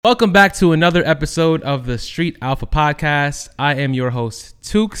Welcome back to another episode of the Street Alpha Podcast. I am your host,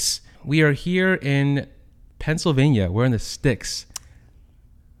 Tukes. We are here in Pennsylvania. We're in the sticks.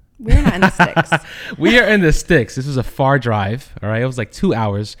 We're not in the sticks. We are in the sticks. This is a far drive, all right? It was like 2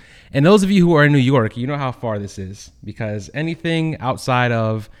 hours. And those of you who are in New York, you know how far this is because anything outside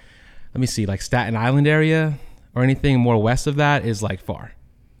of, let me see, like Staten Island area or anything more west of that is like far.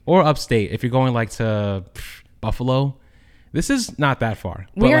 Or upstate if you're going like to Buffalo. This is not that far.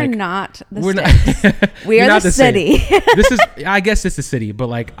 We are not the sticks. We are the city. This is, I guess it's the city, but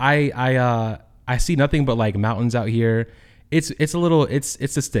like I see nothing but like mountains out here. It's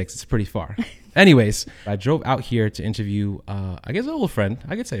the sticks. It's pretty far. Anyways, I drove out here to interview, I guess a little friend.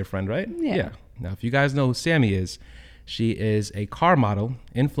 I could say a friend, right? Yeah. Now, if you guys know who Sammy is, she is a car model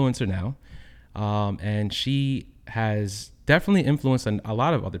influencer now, and she has definitely influenced a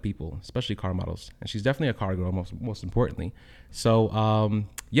lot of other people, especially car models. And she's definitely a car girl, most importantly. So,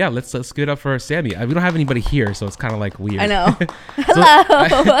 yeah, let's get up for Sammy. We don't have anybody here, so it's kind of like weird. I know.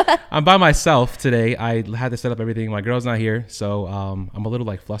 Hello. I'm by myself today. I had to set up everything. My girl's not here, so I'm a little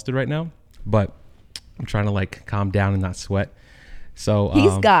like flustered right now, but I'm trying to like calm down and not sweat. So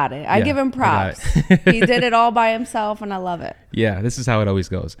he's got it. I give him props. He did it all by himself, and I love it. Yeah, this is how it always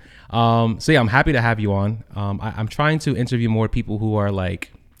goes. So yeah, I'm happy to have you on. I'm trying to interview more people who are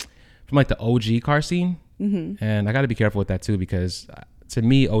like from like the OG car scene, and I got to be careful with that too because to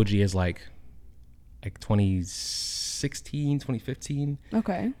me, OG is like 2016, 2015.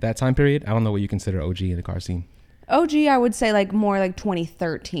 Okay. That time period. I don't know what you consider OG in the car scene. OG, I would say like more like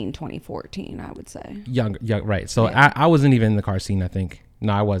 2013, 2014, I would say. Young, right. So yeah. I wasn't even in the car scene, I think.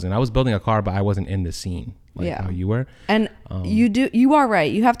 No, I wasn't. I was building a car, but I wasn't in the scene like how you were. And you are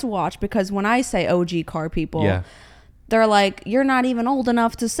right. You have to watch because when I say OG car people, they're like, you're not even old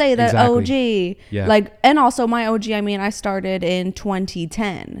enough to say that OG. Yeah. Like, and also my OG, I mean, I started in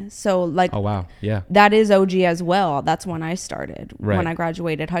 2010. So like, oh, wow. Yeah. That is OG as well. That's when I started, right. When I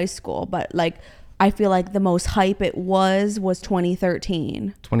graduated high school. But like, I feel like the most hype it was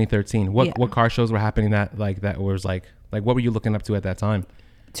 2013. 2013. What car shows were happening that was like what were you looking up to at that time?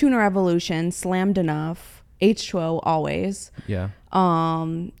 Tuner Evolution, Slammed Enough, H2O always. Yeah.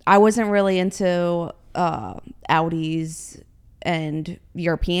 I wasn't really into Audis and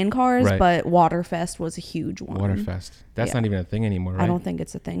European cars, right. But Waterfest was a huge one. Waterfest. That's not even a thing anymore, right? I don't think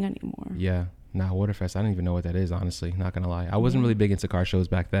it's a thing anymore. Yeah. Nah, Waterfest. I don't even know what that is, honestly. Not gonna lie. I wasn't really big into car shows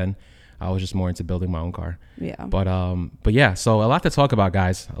back then. I was just more into building my own car. Yeah. But yeah, so a lot to talk about,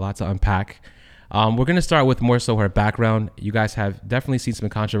 guys. A lot to unpack. We're going to start with more so her background. You guys have definitely seen some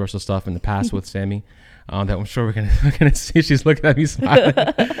controversial stuff in the past with Sammy that I'm sure we're going to see. She's looking at me smiling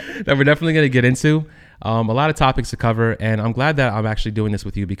that we're definitely going to get into. A lot of topics to cover. And I'm glad that I'm actually doing this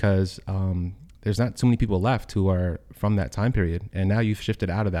with you because there's not too many people left who are from that time period. And now you've shifted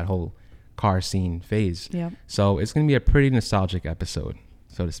out of that whole car scene phase. Yeah. So it's going to be a pretty nostalgic episode,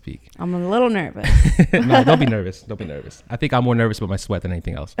 so to speak. I'm a little nervous. No, don't be nervous. Don't be nervous. I think I'm more nervous about my sweat than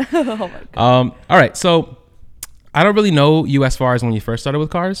anything else. Oh my God. All right. So I don't really know you as far as when you first started with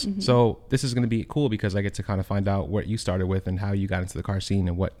cars. Mm-hmm. So this is going to be cool because I get to kind of find out what you started with and how you got into the car scene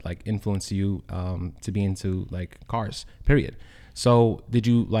and what like influenced you to be into like cars, period. So did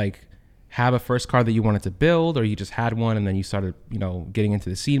you like have a first car that you wanted to build or you just had one and then you started, getting into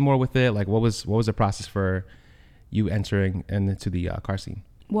the scene more with it? Like what was the process for you entering into the car scene?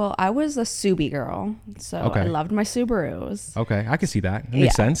 Well, I was a Subi girl, so I loved my Subarus. Okay, I can see that. That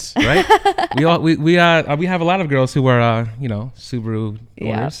makes sense, right? we have a lot of girls who are Subaru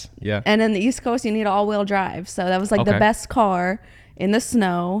owners. Yeah. And in the East Coast, you need all-wheel drive, so that was like the best car in the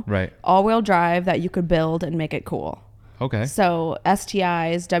snow. Right. All-wheel drive that you could build and make it cool. Okay. So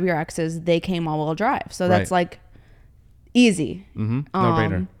STIs, WRXs, they came all-wheel drive, so that's like easy. Mm-hmm.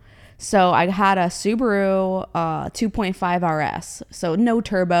 No-brainer. So I had a Subaru 2.5 RS. So no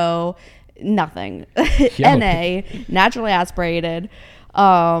turbo, nothing. NA, naturally aspirated.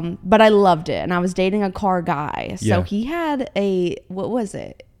 But I loved it. And I was dating a car guy. So he had what was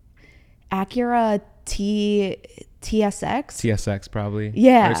it? Acura TSX? TSX probably.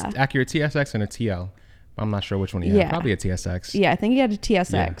 Yeah. Acura TSX and a TL. I'm not sure which one he had. Probably a TSX. Yeah, I think he had a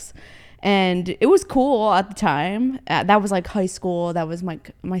TSX. Yeah. And it was cool at the time. That was like high school. That was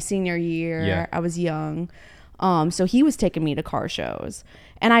my senior year. Yeah. I was young. So he was taking me to car shows.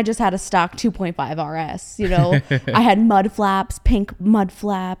 And I just had a stock 2.5 RS, I had mud flaps, pink mud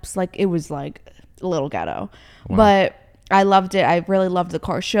flaps. Like it was like a little ghetto. Wow. But I loved it. I really loved the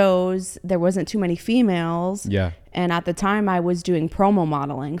car shows. There wasn't too many females. Yeah. And at the time I was doing promo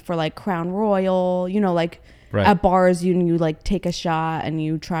modeling for like Crown Royal, right. At bars, you like take a shot and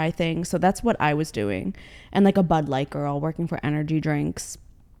you try things. So that's what I was doing. And like a Bud Light girl working for energy drinks.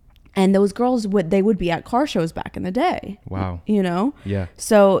 And those girls would be at car shows back in the day. Wow. You know? Yeah.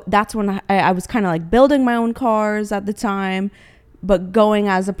 So that's when I was kind of like building my own cars at the time, but going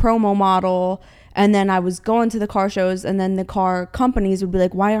as a promo model. And then I was going to the car shows, and then the car companies would be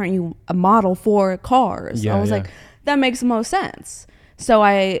like, why aren't you a model for cars? Yeah, I was like, that makes the most sense. So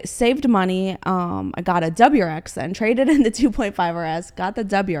I saved money. I got a WRX then, traded in the 2.5 RS, got the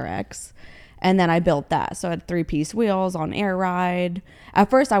WRX. And then I built that. So I had 3-piece wheels on Air Ride. At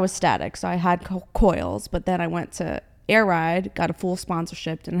first I was static, so I had coils, but then I went to Air Ride, got a full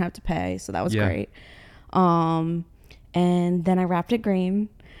sponsorship, didn't have to pay. So that was great. And then I wrapped it green.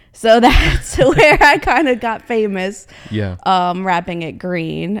 So that's where I kind of got famous. Yeah. Wrapping it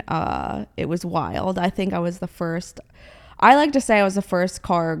green. It was wild. I think I was the first, I like to say I was the first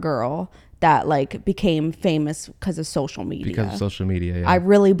car girl that like became famous because of social media. Because of social media, yeah. I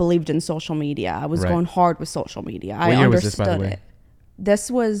really believed in social media. I was going hard with social media. I understood was this, by the way?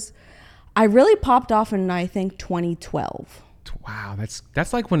 This was, I really popped off in, I think, 2012. Wow,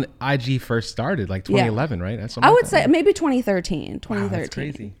 that's like when IG first started, like 2011, right? That's I would say maybe 2013. Wow, that's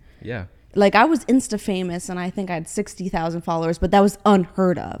crazy. Yeah. Like I was Insta famous, and I think I had 60,000 followers, but that was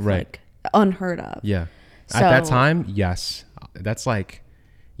unheard of. Right. Like, unheard of. Yeah. So, at that time, yes. That's like,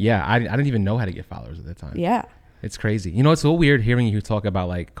 yeah, I didn't even know how to get followers at that time. Yeah. It's crazy. You know, it's so weird hearing you talk about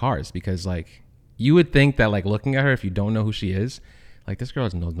like cars, because like you would think that like looking at her, if you don't know who she is, like this girl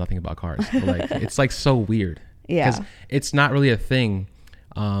knows nothing about cars. But, like it's like so weird. Yeah. Because it's not really a thing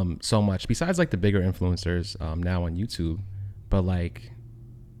so much besides like the bigger influencers now on YouTube. But like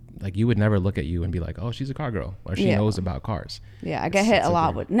you would never look at you and be like, oh, she's a car girl, or she knows about cars. Yeah, I get hit a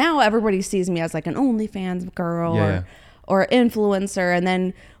lot with, now everybody sees me as like an OnlyFans girl or influencer, and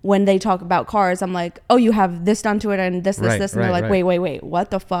then when they talk about cars, I'm like, oh, you have this done to it and this, and they're like, wait, what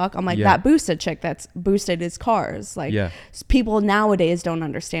the fuck? I'm like, that boosted chick that's boosted his cars. Like, people nowadays don't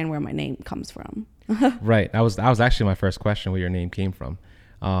understand where my name comes from. Right. That was actually my first question, where your name came from.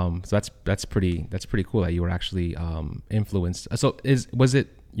 So that's pretty cool that you were actually influenced. So was it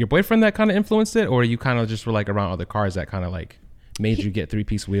your boyfriend that kind of influenced it, or you kind of just were like around other cars that kind of like made you get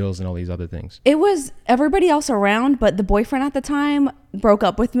 3-piece wheels and all these other things? It was everybody else around, but the boyfriend at the time broke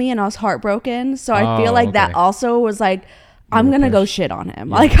up with me, and I was heartbroken. So I feel like that also was like, I'm going to go shit on him.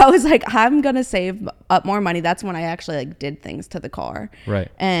 Yeah. Like I was like, I'm going to save up more money. That's when I actually like did things to the car. Right.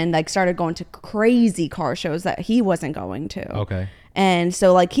 And like started going to crazy car shows that he wasn't going to. Okay. And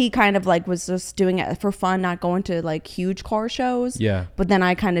so like he kind of like was just doing it for fun, not going to like huge car shows. Yeah. But then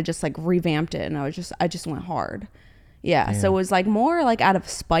I kind of just like revamped it, and I just went hard. Yeah. Damn. So it was like more like out of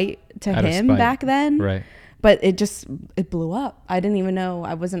spite to him back then. Right. But it blew up. I didn't even know.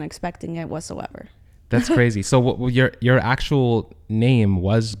 I wasn't expecting it whatsoever. That's crazy. So your actual name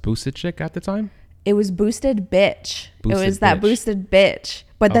was Boosted Chick at the time? It was Boosted Bitch. It was that Boosted Bitch.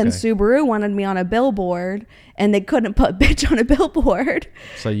 But then Subaru wanted me on a billboard, and they couldn't put bitch on a billboard.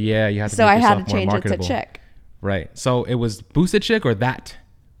 So yeah, you had to. So I had to change it to chick. Right. So it was Boosted Chick or that?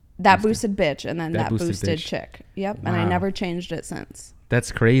 That boosted bitch, and then that boosted chick. Yep. Wow. And I never changed it since.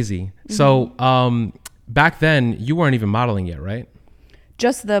 That's crazy. Mm-hmm. So back then you weren't even modeling yet, right?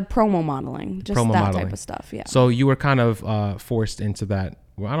 Just the promo modeling, just promo that modeling. Type of stuff. Yeah. So you were kind of forced into that.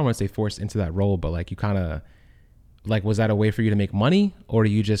 Well, I don't want to say forced into that role, but like you kind of like, was that a way for you to make money, or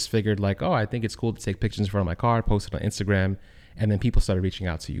you just figured like, oh, I think it's cool to take pictures in front of my car, post it on Instagram, and then people started reaching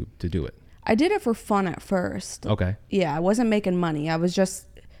out to you to do it? I did it for fun at first. Okay. Yeah, I wasn't making money. I was just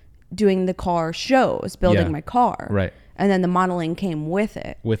doing the car shows, building my car. Right. And then the modeling came with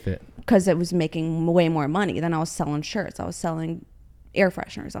it. Because it was making way more money. Then I was selling shirts. I was selling air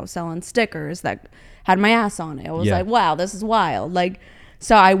fresheners. I was selling stickers that had my ass on it. I was like, wow, this is wild. Like,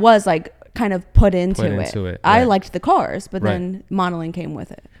 so I was like kind of put into it. Right. I liked the cars, but then modeling came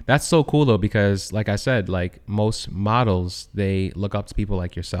with it. That's so cool though, because like I said, like most models, they look up to people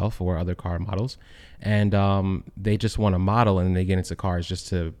like yourself or other car models, and they just want to model, and they get into cars just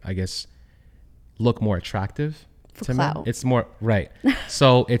to, I guess, look more attractive. For clout. It's more right.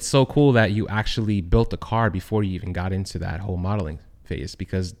 So it's so cool that you actually built a car before you even got into that whole modeling phase,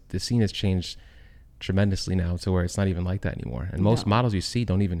 because the scene has changed tremendously now to where it's not even like that anymore. And most models you see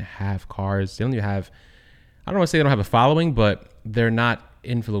don't even have cars. They don't even have, I don't want to say they don't have a following, but they're not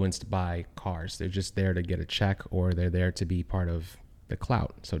influenced by cars. They're just there to get a check, or they're there to be part of the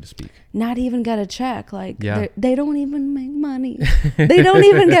clout, so to speak. Not even get a check. Like they don't even make money. They don't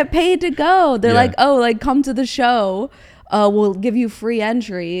even get paid to go. They're like, oh, like come to the show. We'll give you free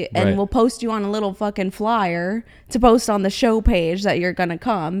entry, and we'll post you on a little fucking flyer to post on the show page that you're gonna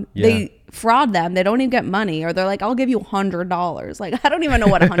come. They fraud them. They don't even get money, or they're like, I'll give you $100. Like, I don't even know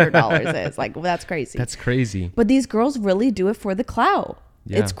what $100 is. Like, well, that's crazy. That's crazy. But these girls really do it for the clout.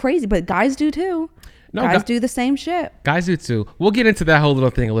 Yeah. It's crazy, but guys do too. No, guys do the same shit. Guys do too. We'll get into that whole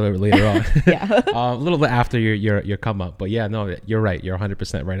little thing a little bit later on. Yeah. A little bit after your come up. But yeah, no, you're right. You're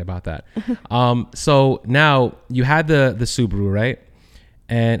 100% right about that. So now you had the Subaru, right?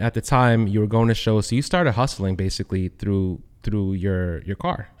 And at the time you were going to shows. So you started hustling basically through your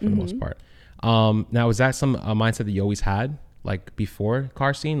car for the most part. Now, was that some mindset that you always had, like before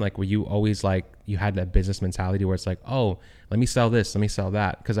car scene? Like, were you always like, you had that business mentality where it's like, oh, let me sell this, let me sell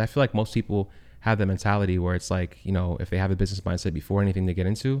that? Because I feel like most people have that mentality where it's like, you know, if they have a business mindset before anything they get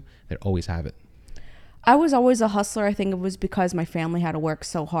into, they always have it. I was always a hustler. I think it was because my family had to work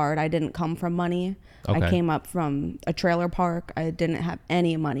so hard. I didn't come from money. Okay. I came up from a trailer park. I didn't have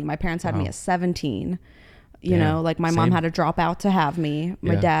any money. My parents had me at 17. You know, like my mom had to drop out to have me.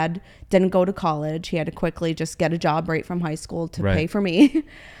 My dad didn't go to college. He had to quickly just get a job right from high school to pay for me.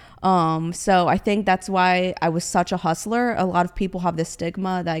 So I think that's why I was such a hustler. A lot of people have this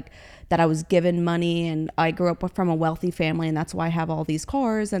stigma like that I was given money, and I grew up from a wealthy family, and that's why I have all these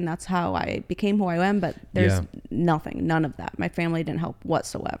cars, and that's how I became who I am. But there's none of that. My family didn't help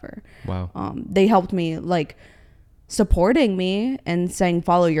whatsoever. Wow. They helped me like supporting me and saying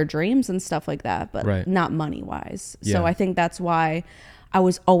follow your dreams and stuff like that, but not money wise. So I think that's why I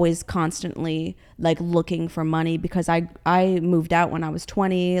was always constantly like looking for money, because I moved out when I was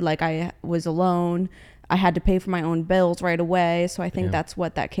 20. Like I was alone. I had to pay for my own bills right away. So I think that's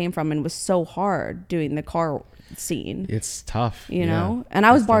what that came from, and it was so hard doing the car scene. It's tough, you know, and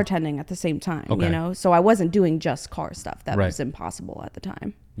I was bartending at the same time, you know, so I wasn't doing just car stuff. That was impossible at the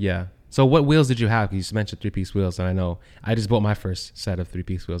time. Yeah. So what wheels did you have? You mentioned 3-piece wheels, and I know I just bought my first set of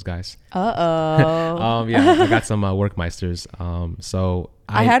 3-piece wheels, guys. Yeah, I got some Workmeisters. So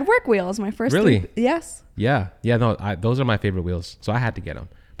I had work wheels. My first. Really? Yes. Yeah. No, those are my favorite wheels, so I had to get them.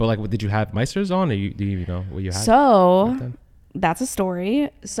 But like, did you have Meisters on, or do you know what you had? So that's a story.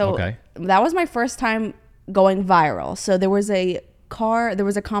 So that was my first time going viral. So there was a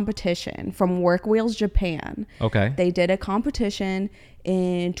competition from Work Wheels Japan. Okay. They did a competition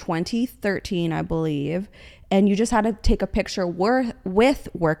in 2013, I believe, and you just had to take a picture with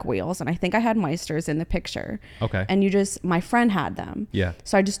Work Wheels, and I think I had Meisters in the picture. Okay. And my friend had them. Yeah.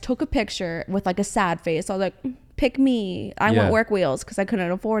 So I just took a picture with like a sad face. I was like, pick me. I want Work Wheels, because I couldn't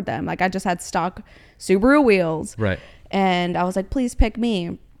afford them. Like I just had stock Subaru wheels. Right. And I was like, please pick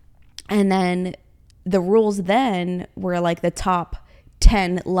me. And then the rules then were like the top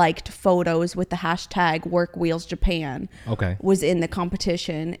 10 liked photos with the hashtag Work Wheels Japan was in the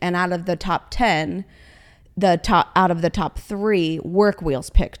competition. And out of the top 10, out of the top 3, Work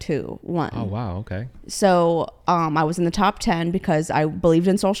Wheels picked who won. Oh, wow. Okay. So I was in the top 10 because I believed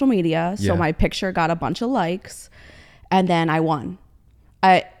in social media. So my picture got a bunch of likes, and then I won.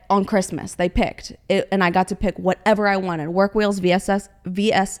 On Christmas, they picked it, and I got to pick whatever I wanted. Work Wheels VSXs,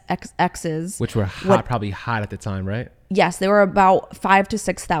 which were probably hot at the time, right? Yes, they were about $5,000 to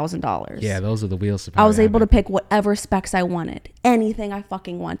 $6,000. Yeah, those are the wheels. I was able to pick whatever specs I wanted, anything I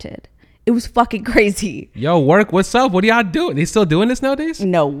fucking wanted. It was fucking crazy. Yo, Work, what's up? What are y'all doing? They still doing this nowadays?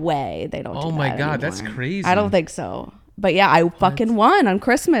 No way, they don't. Oh do my that god, anymore. that's crazy. I don't think so. But yeah, I fucking won on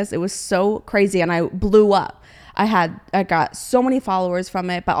Christmas. It was so crazy, and I blew up. I got so many followers from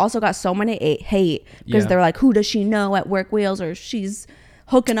it, but also got so many hate because they're like, who does she know at Work Wheels, or she's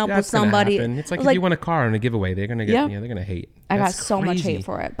hooking up with somebody. It's like if you win a car in a giveaway, they're gonna get they're gonna hate. I got so much hate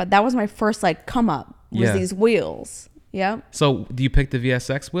for it, but that was my first like come up was these wheels. Yeah. So do you pick the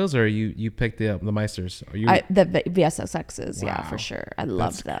VSX wheels, or you pick the Meisters? Or the VSXs, yeah, for sure. I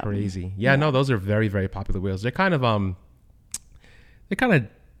loved them. Crazy. Yeah, no, those are very, very popular wheels. They're kind of I don't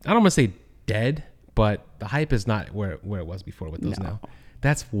want to say dead, but the hype is not where it was before with those now.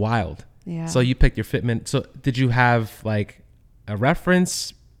 That's wild. Yeah. So you picked your fitment. So did you have like a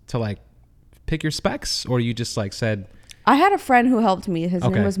reference to like pick your specs, or you just like said? I had a friend who helped me. His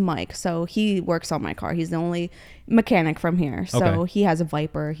name was Mike. So he works on my car. He's the only mechanic from here. So he has a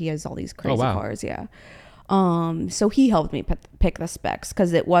Viper. He has all these crazy cars. Yeah. So he helped me pick the specs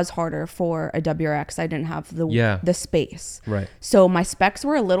because it was harder for a WRX. I didn't have the space. Right. So my specs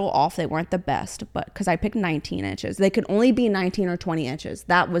were a little off. They weren't the best, but because I picked 19 inches, they could only be 19 or 20 inches.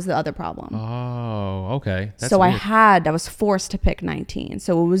 That was the other problem. Oh, okay. That's so weird. I was forced to pick 19.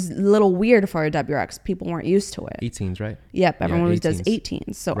 So it was a little weird for a WRX. People weren't used to it. 18s, right? Yep. Everyone does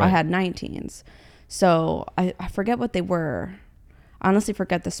 18s. So I had 19s. So I forget what they were. Honestly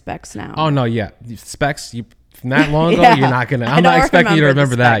forget the specs now. Oh no, yeah. Specs from that long ago, you're not gonna I'm not expecting you to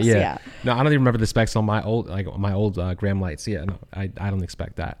remember that. Yeah. No, I don't even remember the specs on my old Graham lights. Yeah, no, I don't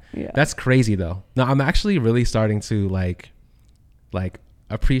expect that. Yeah. That's crazy though. No, I'm actually really starting to like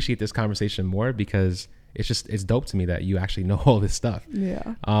appreciate this conversation more because it's dope to me that you actually know all this stuff.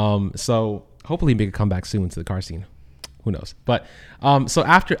 Yeah. So hopefully make a comeback soon to the car scene. Who knows? But so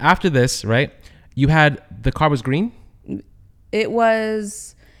after this, right? You had the car was green. It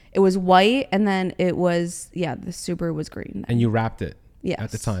was white, and then the Subaru was green. And you wrapped it. Yes.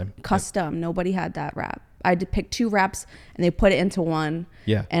 At the time. Custom. Nobody had that wrap. I had to pick 2 wraps, and they put it into one.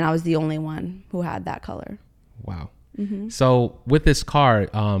 Yeah. And I was the only one who had that color. Wow. Mm-hmm. So with this car,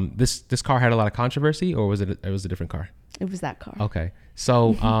 this car had a lot of controversy, or was it a different car? It was that car. Okay.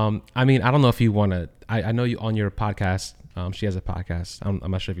 So, I mean, I don't know if you want to, I know you on your podcast, she has a podcast.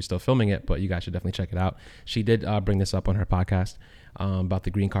 I'm not sure if you're still filming it, but you guys should definitely check it out. She did bring this up on her podcast about the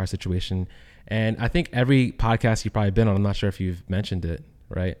green car situation. And I think every podcast you've probably been on, I'm not sure if you've mentioned it,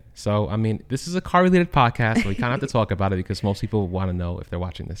 right? So, I mean, this is a car related podcast. So we kind of have to talk about it because most people want to know if they're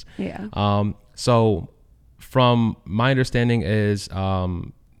watching this. Yeah. So from my understanding is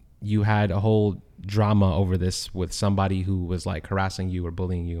you had a whole drama over this with somebody who was like harassing you or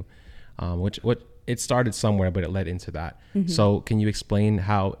bullying you, which it started somewhere, but it led into that. Mm-hmm. So can you explain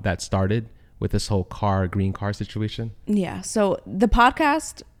how that started with this whole green car situation? Yeah. So the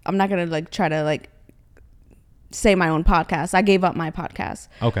podcast, I'm not going to like try to like say my own podcast. I gave up my podcast.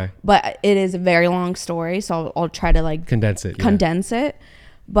 Okay. But it is a very long story. So I'll try to like condense it.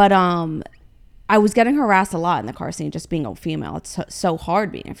 But I was getting harassed a lot in the car scene, just being a female. It's so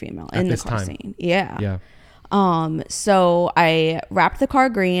hard being a female in the car scene. Yeah. Yeah. So I wrapped the car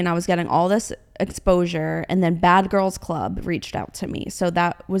green. I was getting all this exposure, and then Bad Girls Club reached out to me. So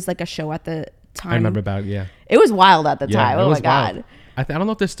that was like a show at the time. I remember yeah. It was wild at the time. Oh my God. I don't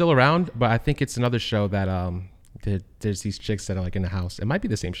know if they're still around, but I think it's another show that there's these chicks that are like in the house. It might be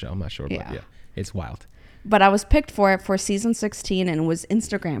the same show. I'm not sure, but yeah, it's wild. But I was picked for it for season 16 and was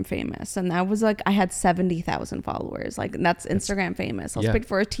Instagram famous. And that was like, I had 70,000 followers. Like, that's Instagram famous. I was picked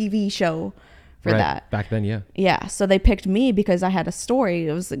for a TV show for that. Back then, yeah. Yeah. So they picked me because I had a story.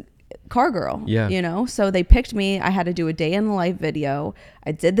 It was a car girl, you know? So they picked me. I had to do a day in the life video.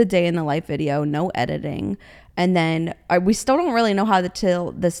 I did the day in the life video, no editing. And then we still don't really know how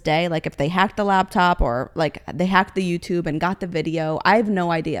till this day, like if they hacked the laptop or like they hacked the YouTube and got the video. I have no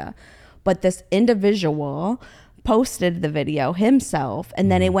idea. But this individual posted the video himself,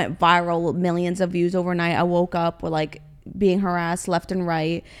 and then it went viral, millions of views overnight. I woke up with like being harassed left and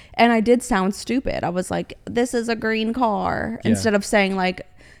right, and I did sound stupid. I was like, this is a green car, instead of saying like,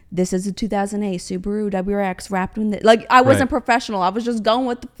 this is a 2008 Subaru WRX wrapped in the, like, I wasn't professional. I was just going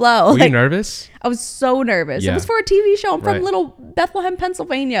with the flow. Were you nervous? I was so nervous. It was for a TV show. I'm from little Bethlehem,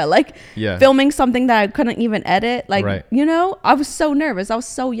 Pennsylvania. Like, filming something that I couldn't even edit. Like, you know, I was so nervous. I was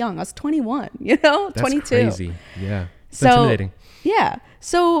so young. I was 21, you know, That's 22. Crazy. Yeah. It's intimidating. Yeah.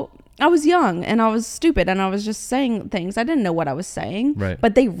 So I was young and I was stupid and I was just saying things. I didn't know what I was saying. Right.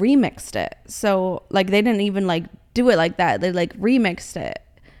 But they remixed it. So, like, they didn't even, like, do it like that. They, like, remixed it.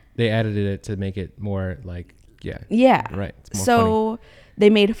 They edited it to make it more like, yeah. Right. It's more so funny. They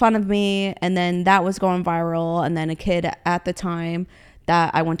made fun of me, and then that was going viral. And then a kid at the time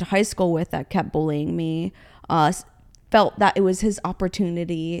that I went to high school with that kept bullying me felt that it was his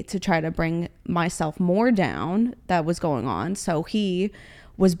opportunity to try to bring myself more down that was going on. So he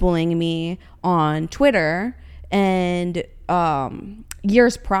was bullying me on Twitter and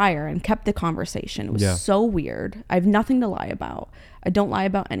years prior and kept the conversation. It was so weird. I have nothing to lie about. I don't lie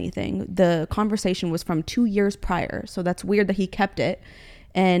about anything. The conversation was from 2 years prior. So that's weird that he kept it.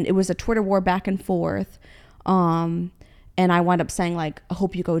 And it was a Twitter war back and forth. And I wound up saying like, I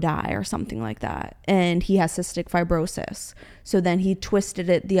hope you go die or something like that. And he has cystic fibrosis. So then he twisted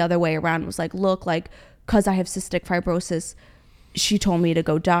it the other way around and was like, look, like, cause I have cystic fibrosis, she told me to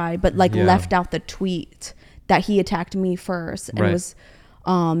go die, but like left out the tweet that he attacked me first and was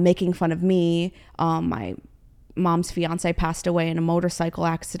making fun of me. My mom's fiance passed away in a motorcycle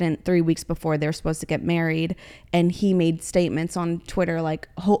accident 3 weeks before they're supposed to get married, and he made statements on Twitter like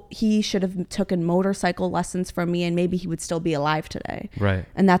he should have taken motorcycle lessons from me and maybe he would still be alive today. Right.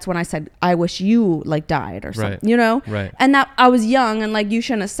 And that's when I said, I wish you like died or something, you know? Right. And that I was young and like you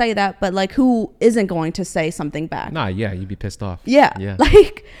shouldn't say that, but like who isn't going to say something back? Nah, yeah, you'd be pissed off. Yeah.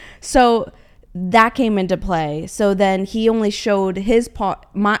 Like, so that came into play. So then he only showed his part,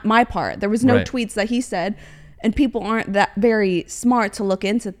 my part. There was no tweets that he said. And people aren't that very smart to look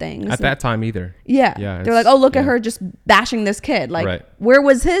into things. At that time either. Yeah. They're like, oh, look at her just bashing this kid. Like, where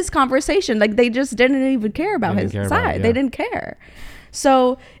was his conversation? Like, they just didn't even care about his side. They didn't care.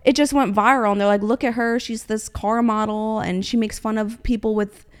 So it just went viral. And they're like, look at her. She's this car model. And she makes fun of people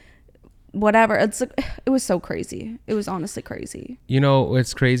with whatever. It's like, it was so crazy. It was honestly crazy. You know,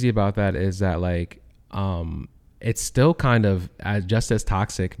 what's crazy about that is that, like, it's still kind of just as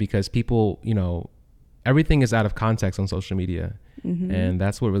toxic because people, you know, everything is out of context on social media. And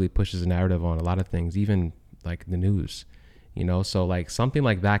that's what really pushes the narrative on a lot of things, even like the news, you know? So like something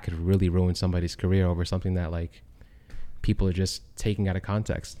like that could really ruin somebody's career over something that like people are just taking out of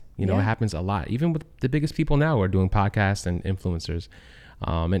context. You know, it happens a lot. Even with the biggest people now are doing podcasts and influencers.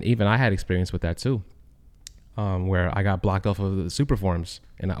 And even I had experience with that too, where I got blocked off of the super forums.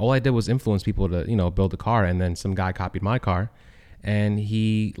 And all I did was influence people to, you know, build a car. And then some guy copied my car. And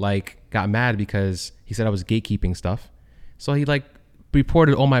he like got mad because he said I was gatekeeping stuff. So he like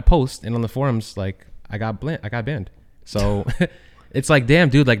reported all my posts, and on the forums, like I got banned. So it's like, damn,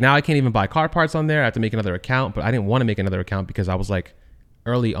 dude, like now I can't even buy car parts on there. I have to make another account, but I didn't want to make another account because I was like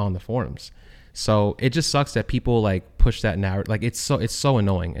early on the forums. So it just sucks that people like push that narrative. Like it's so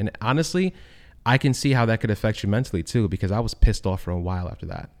annoying. And honestly, I can see how that could affect you mentally too, because I was pissed off for a while after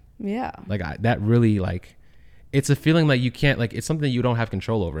that. Yeah. Like that really like, it's a feeling like you can't, like, it's something you don't have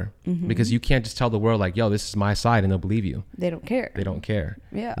control over, because you can't just tell the world like, yo, this is my side, and they'll believe you. They don't care. They don't care.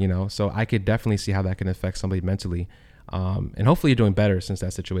 Yeah. You know, so I could definitely see how that can affect somebody mentally. And hopefully you're doing better since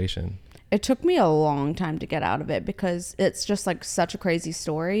that situation. It took me a long time to get out of it because it's just like such a crazy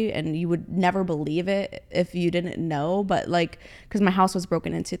story, and you would never believe it if you didn't know. But like, because my house was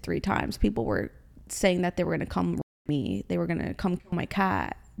broken into 3 times, people were saying that they were going to come me. They were going to come kill my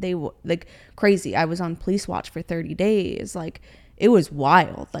cat. They were like crazy. I was on police watch for 30 days. Like it was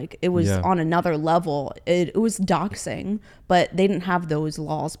wild. Like it was on another level. It was doxing, but they didn't have those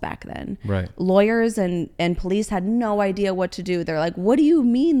laws back then. Right. Lawyers and police had no idea what to do. They're like, what do you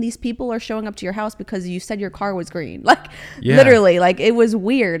mean these people are showing up to your house because you said your car was green? Like literally, like it was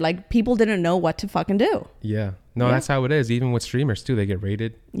weird. Like people didn't know what to fucking do. Yeah. No, that's how it is. Even with streamers too, they get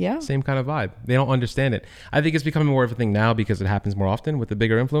raided. Yeah. Same kind of vibe. They don't understand it. I think it's becoming more of a thing now because it happens more often with the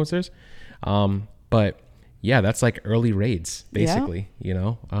bigger influencers. But yeah, that's like early raids, basically, you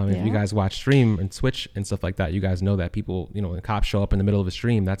know? If you guys watch stream and Twitch and stuff like that, you guys know that people, you know, when cops show up in the middle of a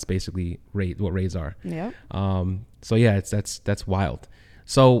stream, that's basically what raids are. Yeah. So yeah, that's wild.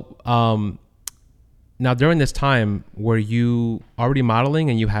 So, now, during this time, were you already modeling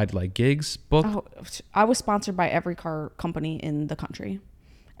and you had like gigs booked? Oh, I was sponsored by every car company in the country,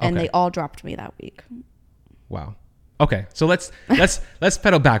 and they all dropped me that week. Wow. Okay, so let's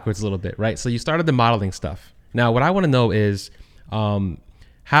pedal backwards a little bit, right? So you started the modeling stuff. Now, what I want to know is,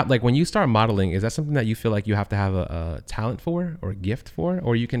 how, like when you start modeling, is that something that you feel like you have to have a talent for or a gift for,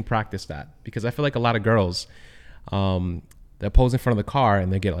 or you can practice that? Because I feel like a lot of girls, they pose in front of the car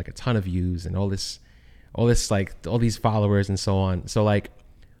and they get like a ton of views and all this like all these followers and so on. So like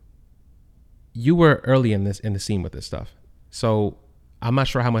you were early in the scene with this stuff. So I'm not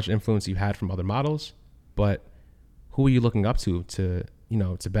sure how much influence you had from other models, but who were you looking up to, you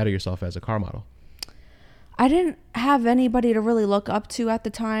know, to better yourself as a car model? I didn't have anybody to really look up to at the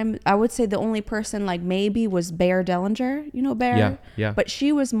time. I would say the only person like maybe was Bear Dellinger, you know, Bear? Yeah. But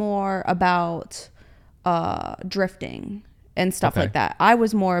she was more about drifting and stuff like that. I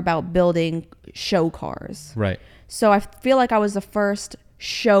was more about building show cars. Right. So I feel like I was the first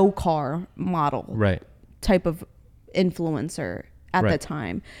show car model type of influencer at the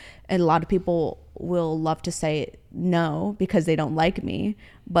time. And a lot of people will love to say no because they don't like me.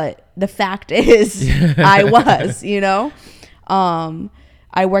 But the fact is I was, you know.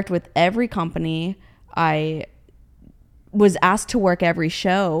 I worked with every company. I was asked to work every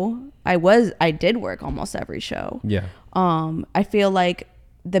show. I did work almost every show. Yeah. I feel like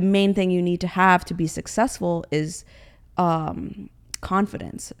the main thing you need to have to be successful is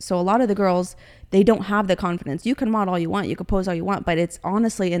confidence. So a lot of the girls, they don't have the confidence. You can model all you want, you can pose all you want, but it's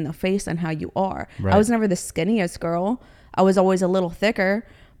honestly in the face and how you are. Right. I was never the skinniest girl. I was always a little thicker,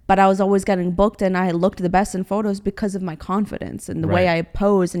 but I was always getting booked and I looked the best in photos because of my confidence and the way I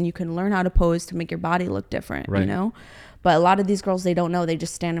pose. And you can learn how to pose to make your body look different, you know? But a lot of these girls, they don't know. They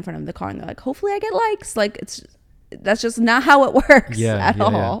just stand in front of the car and they're like, hopefully I get likes. Like that's just not how it works at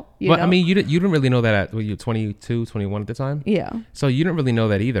all. But I mean, you didn't really know that at you 22, 21 at the time? Yeah. So you didn't really know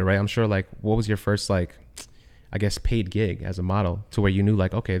that either, right? I'm sure, like, what was your first, like, I guess, paid gig as a model to where you knew,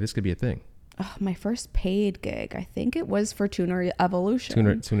 like, okay, this could be a thing? My first paid gig, I think it was for Tuner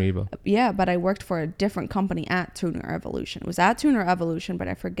Evolution. Tuner Evo. Yeah, but I worked for a different company at Tuner Evolution. It was at Tuner Evolution, but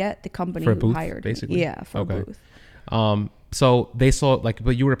I forget the company who hired basically. me. Yeah, for a booth. So they saw, like,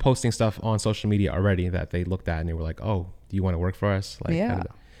 but you were posting stuff on social media already that they looked at and they were like, oh, do you want to work for us? Like,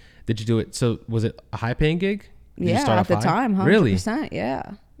 did you do it? So was it a high paying gig? Did you start at the time, 100%. Really?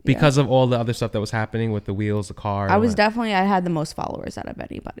 Yeah. Because of all the other stuff that was happening with the wheels, the car. I had the most followers out of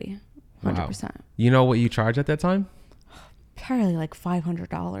anybody. 100%. Wow. You know what you charged at that time? Probably like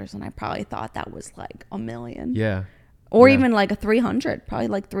 $500, and I probably thought that was like $1 million. Yeah. Or even like a 300, probably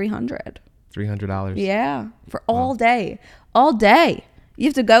like 300. $300. Yeah, for all day. All day. You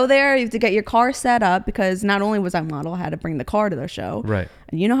have to go there. You have to get your car set up because not only was I model, I had to bring the car to the show. Right.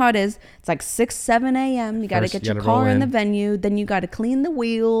 And you know how it is. It's like 6, 7 a.m. You got to get your car in the venue. Then you got to clean the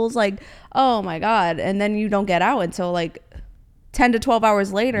wheels. Like, oh my God. And then you don't get out until like 10 to 12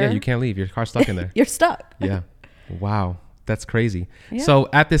 hours later. Yeah, you can't leave. Your car's stuck in there. You're stuck. Yeah. Wow. That's crazy. Yeah. So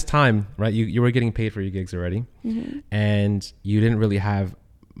at this time, right, you were getting paid for your gigs already. And you didn't really have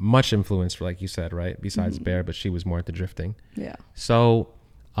much influence, for, like you said, right, besides Bear, but she was more into drifting. Yeah. So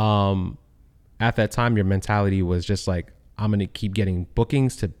at that time, your mentality was just like, I'm gonna keep getting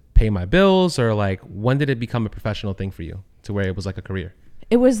bookings to pay my bills, or like, when did it become a professional thing for you to where it was like a career?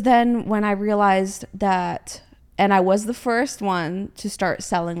 It was then when I realized that, and I was the first one to start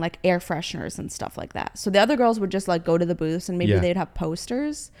selling like air fresheners and stuff like that. So the other girls would just like go to the booths and maybe they'd have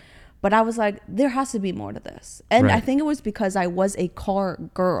posters. But I was like, there has to be more to this. And I think it was because I was a car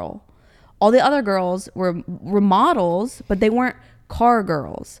girl. All the other girls were models, but they weren't car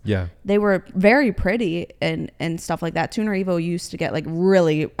girls. Yeah. They were very pretty and stuff like that. Tuner Evo used to get like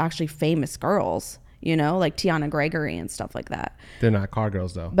really actually famous girls, you know, like Tiana Gregory and stuff like that. They're not car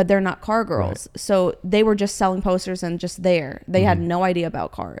girls though. But they're not car girls. Right. So they were just selling posters and just there. They had no idea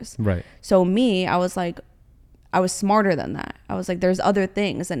about cars. Right. So me, I was like, I was smarter than that. I was like, there's other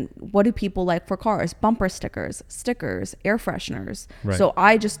things. And what do people like for cars? Bumper stickers, air fresheners. Right. So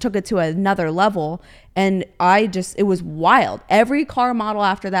I just took it to another level. And it was wild. Every car model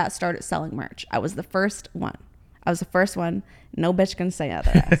after that started selling merch. I was the first one. No bitch can say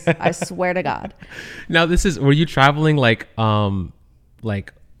otherwise. I swear to God. Now were you traveling like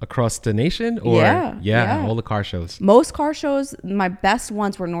across the nation, or all the car shows? Most car shows, my best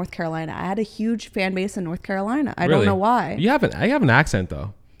ones were North Carolina. I had a huge fan base in North Carolina. I don't know why. I have an accent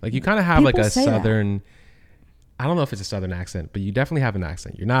though. Like you kind of have People like a southern that. I don't know if it's a southern accent, but you definitely have an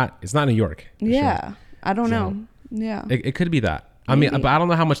accent. It's not New York. Yeah. Sure. I don't know. Yeah. It could be that. Maybe. I mean, but I don't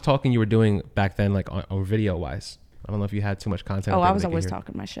know how much talking you were doing back then, like on video wise. I don't know if you had too much content. Oh, I was always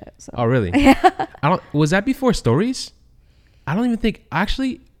talking my shit. So. Oh, really? Yeah. Was that before stories? I don't even think,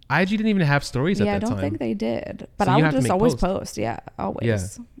 actually, IG didn't even have stories at that time. Yeah, I don't think they did. But so I would just always post. Yeah,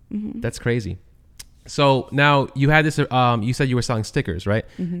 always. Yeah. That's crazy. So now you had this, you said you were selling stickers, right?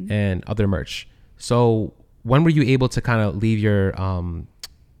 And other merch. So when were you able to kind of leave your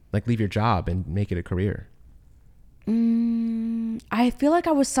job and make it a career? I feel like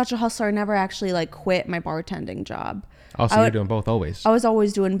I was such a hustler. I never actually like quit my bartending job. Oh, so you're doing both always? I was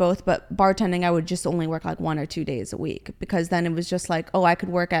always doing both, but bartending, I would just only work like 1 or 2 days a week, because then it was just like, oh, I could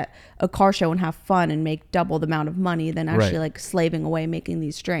work at a car show and have fun and make double the amount of money than actually like slaving away making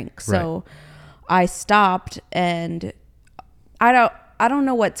these drinks. So I stopped, and I don't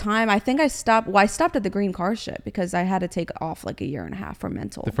know what time. I think I stopped. Well, I stopped at the green car shit because I had to take off like a year and a half for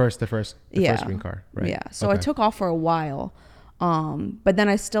mental. The first green car, right? Yeah. So I took off for a while. But then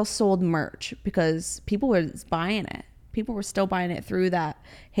I still sold merch because people were buying it. People were still buying it through that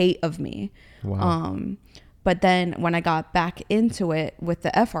hate of me. Wow. But then when I got back into it with the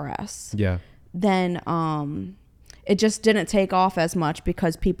FRS, then it just didn't take off as much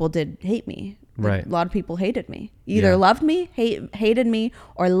because people did hate me. Like, a lot of people hated me. Either loved me, hated me,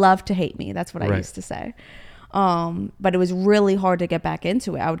 or loved to hate me. That's what I used to say. But it was really hard to get back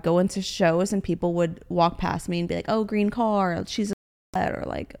into it. I would go into shows and people would walk past me and be like, oh, green car, she's a or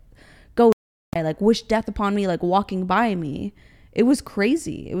like, go, like wish death upon me, like walking by me. It was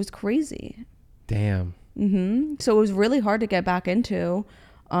crazy. Damn. So it was really hard to get back into.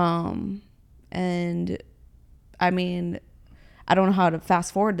 And I mean, I don't know how to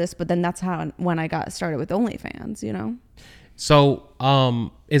fast forward this, but then that's when I got started with OnlyFans, you know? So,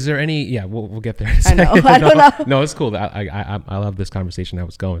 is there any, we'll get there. I know. I don't know. No, it's cool. I love this conversation that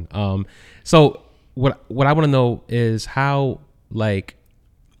was going. So what I want to know is how,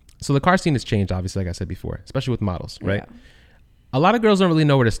 so the car scene has changed, obviously, like I said before, especially with models, right? Yeah. A lot of girls don't really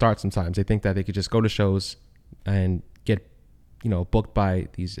know where to start sometimes. They think that they could just go to shows and get, booked by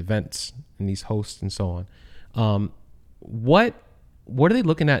these events and these hosts and so on. What are they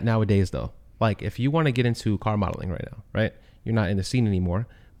looking at nowadays though? Like if you want to get into car modeling right now, right? You're not in the scene anymore,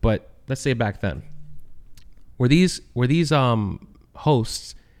 but let's say back then, were these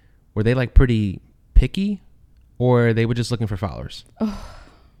hosts, were they like pretty picky, or they were just looking for followers?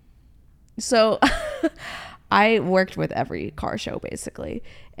 So I worked with every car show basically,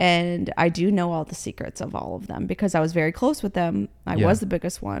 and I do know all the secrets of all of them because I was very close with them. I was the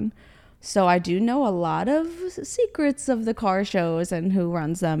biggest one. So I do know a lot of secrets of the car shows and who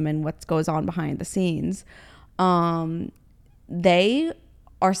runs them and what goes on behind the scenes. They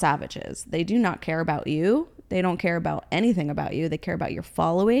are savages. They do not care about you. They don't care about anything about you. They care about your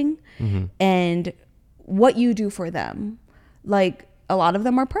following and what you do for them. Like, a lot of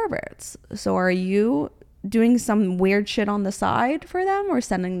them are perverts. So are you doing some weird shit on the side for them or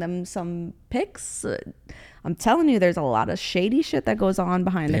sending them some pics? I'm telling you, there's a lot of shady shit that goes on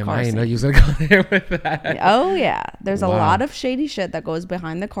behind the car I scene. didn't know you was gonna go there with that. Oh yeah, there's a Wow. lot of shady shit that goes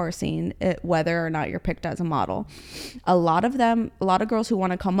behind the car scene, whether or not you're picked as a model. A lot of girls who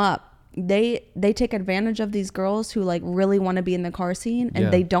want to come up, they take advantage of these girls who like really want to be in the car scene, and Yeah.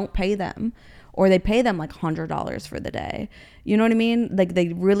 they don't pay them, or they pay them like $100 for the day. You know what I mean? Like, they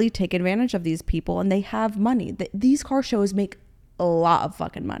really take advantage of these people, and they have money. These car shows make a lot of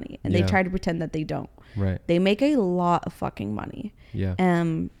fucking money, and they Yeah. try to pretend that they don't. Right. They make a lot of fucking money. Yeah.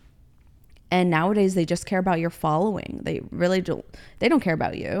 And nowadays they just care about your following. They really don't. They don't care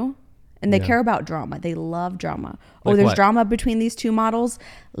about you, and they Yeah. care about drama. They love drama. Like There's what? drama between these two models.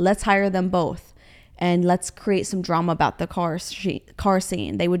 Let's hire them both, and let's create some drama about the car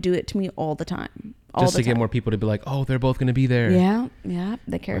scene. They would do it to me all the time. Just to get more people to be like, oh, they're both gonna be there. Yeah.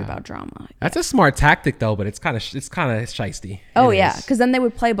 They cared about drama. That's a smart tactic though, but it's kind of shisty. Oh It yeah, is. because then they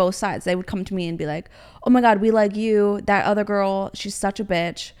would play both sides. They would come to me and be like, "Oh my God, we like you. That other girl, she's such a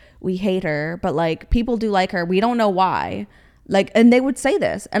bitch. We hate her, but like people do like her. We don't know why." Like, and they would say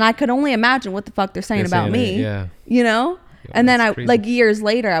this, and I could only imagine what the fuck they're saying They're about saying it, me. yeah. You know. Yo, And then that's crazy. like years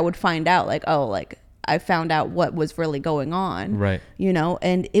later, I would find out like, oh, like I found out what was really going on. Right. You know,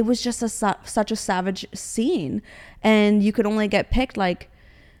 and it was just such a savage scene, and you could only get picked like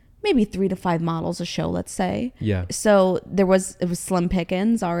maybe 3 to 5 models a show, let's say. Yeah. So it was slim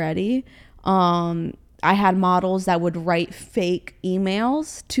pickings already. I had models that would write fake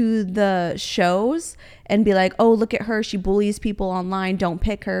emails to the shows and be like, "Oh, look at her. She bullies people online. Don't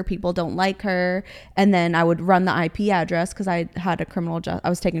pick her. People don't like her." And then I would run the IP address because I had I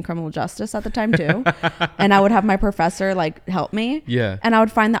was taking criminal justice at the time too. And I would have my professor like help me. Yeah. And I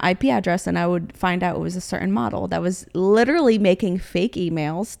would find the IP address, and I would find out it was a certain model that was literally making fake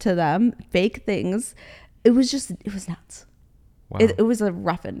emails to them, fake things. It was nuts. Wow. It was a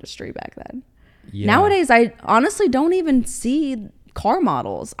rough industry back then. Yeah. Nowadays, I honestly don't even see car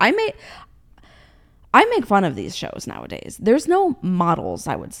models. I make fun of these shows nowadays. There's no models,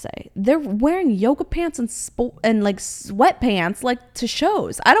 I would say. They're wearing yoga pants and like sweatpants like to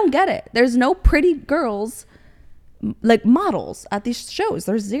shows. I don't get it. There's no pretty girls like models at these shows.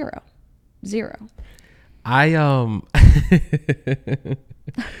 There's zero. I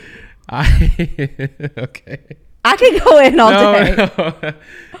okay. I could go in all day.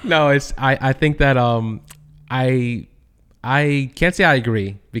 No, it's I think that I can't say I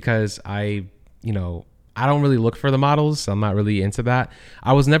agree because I don't really look for the models. I'm not really into that.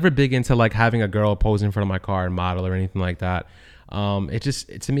 I was never big into like having a girl pose in front of my car and model or anything like that.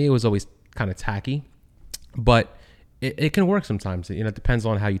 To me it was always kind of tacky, but it can work sometimes. It depends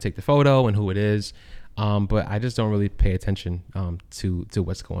on how you take the photo and who it is. But I just don't really pay attention to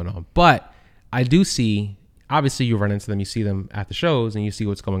what's going on. But I do see, obviously you run into them, you see them at the shows and you see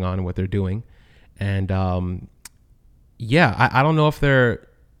what's going on and what they're doing. And I don't know if they're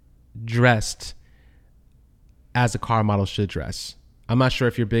dressed as a car model should dress. I'm not sure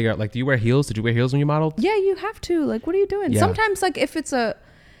if you're big. Like, do you wear heels? Did you wear heels when you modeled? Yeah, you have to. Like, what are you doing? Yeah. Sometimes, like, if it's a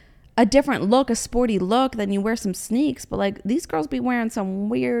different look, a sporty look, then you wear some sneaks. But like, these girls be wearing some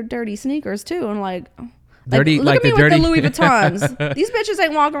weird, dirty sneakers too, and like Dirty, look like at me the with dirty the Louis Vuittons. These bitches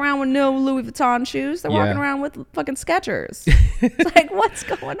ain't walking around with no Louis Vuitton shoes. They're walking Yeah. around with fucking Skechers. It's like, what's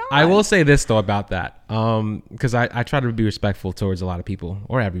going on? I will say this though about that, because I try to be respectful towards a lot of people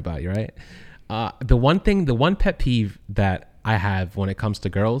or everybody, right? The one pet peeve that I have when it comes to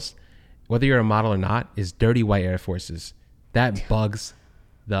girls, whether you're a model or not, is dirty white Air Forces. That bugs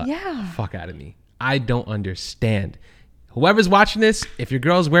the fuck out of me. I don't understand. Whoever's watching this, if your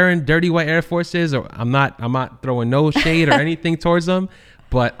girl's wearing dirty white Air Forces, or I'm not throwing no shade or anything towards them,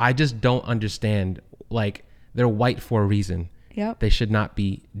 but I just don't understand. Like, they're white for a reason. Yep. They should not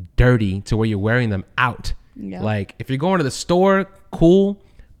be dirty to where you're wearing them out. Yep. Like, if you're going to the store, cool.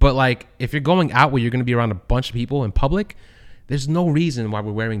 But like, if you're going out where you're going to be around a bunch of people in public, there's no reason why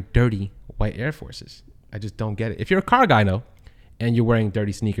we're wearing dirty white Air Forces. I just don't get it. If you're a car guy, no, and you're wearing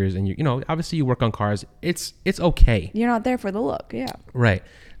dirty sneakers and obviously you work on cars, it's okay. You're not there for the look. Yeah. Right.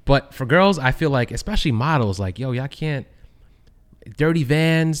 But for girls, I feel like, especially models, like, yo, y'all can't, dirty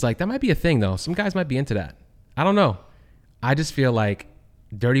Vans, like that might be a thing though. Some guys might be into that. I don't know. I just feel like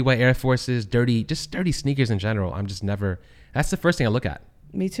dirty white Air Forces, dirty sneakers in general. I'm just never, that's the first thing I look at.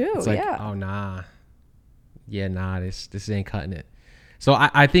 Me too. It's like, yeah. oh nah. Yeah, nah, this ain't cutting it. So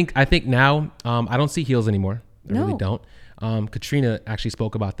I think now, I don't see heels anymore. I really No. don't. Katrina actually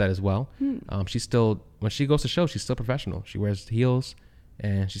spoke about that as well. She's still, when she goes to shows, she's still professional. She wears heels,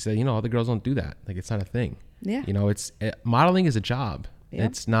 and she said, all the girls don't do that. Like, it's not a thing. Yeah. Modeling is a job. Yep.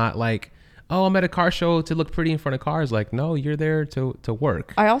 It's not like, oh, I'm at a car show to look pretty in front of cars. Like, no, you're there to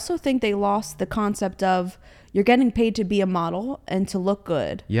work. I also think they lost the concept of you're getting paid to be a model and to look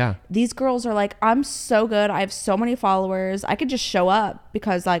good. Yeah. These girls are like, I'm so good. I have so many followers. I could just show up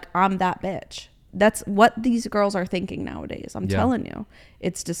because like I'm that bitch. That's what these girls are thinking nowadays. I'm telling you,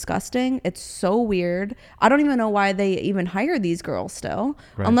 it's disgusting. It's so weird. I don't even know why they even hire these girls still,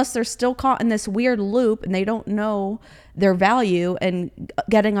 unless they're still caught in this weird loop and they don't know their value and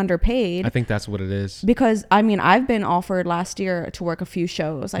getting underpaid. I think that's what it is. Because I mean, I've been offered last year to work a few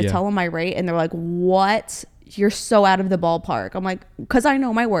shows. I tell them my rate and they're like, what? You're so out of the ballpark. I'm like, because I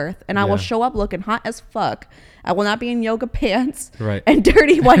know my worth and I will show up looking hot as fuck. I will not be in yoga pants and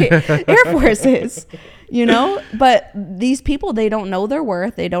dirty white Air Forces, but these people, they don't know their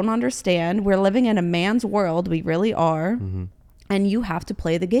worth. They don't understand. We're living in a man's world. We really are. Mm-hmm. And you have to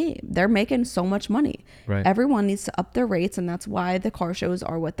play the game. They're making so much money. Right. Everyone needs to up their rates. And that's why the car shows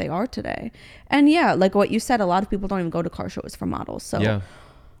are what they are today. And yeah, like what you said, a lot of people don't even go to car shows for models. So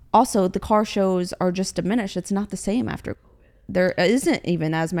also the car shows are just diminished. It's not the same after there isn't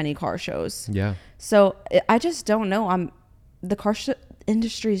even as many car shows. Yeah. So I just don't know. The car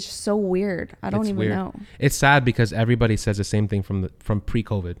industry is just so weird. I don't even know. It's sad because everybody says the same thing from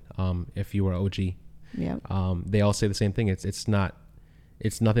pre-COVID. If you were OG, they all say the same thing. It's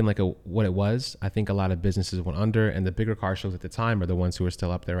nothing like what it was. I think a lot of businesses went under, and the bigger car shows at the time are the ones who are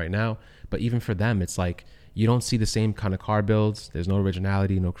still up there right now. But even for them, it's like you don't see the same kind of car builds. There's no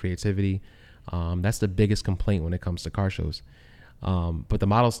originality, no creativity. That's the biggest complaint when it comes to car shows. But the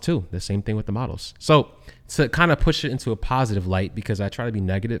models too, the same thing with the models. So to kind of push it into a positive light, because I try to be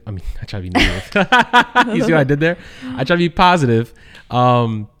negative. I try to be negative. You see what I did there? I try to be positive.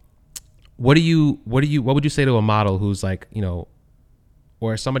 What would you say to a model who's like,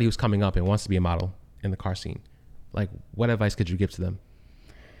 or somebody who's coming up and wants to be a model in the car scene? Like, what advice could you give to them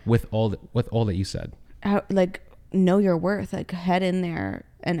with all that you said? Like, know your worth. Like, head in there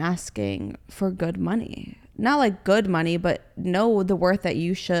and asking for good money. Not like good money, but know the worth that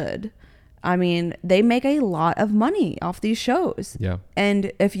you should. I mean, they make a lot of money off these shows. Yeah.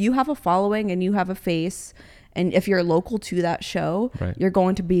 And if you have a following and you have a face, and if you're local to that show, you're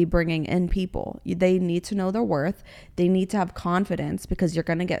going to be bringing in people. They need to know their worth. They need to have confidence, because you're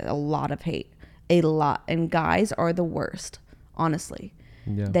going to get a lot of hate. A lot. And guys are the worst, honestly.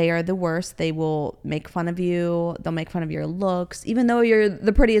 Yeah. They are the worst. They will make fun of you. They'll make fun of your looks. Even though you're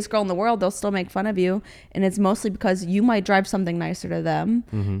the prettiest girl in the world, they'll still make fun of you. And it's mostly because you might drive something nicer to them.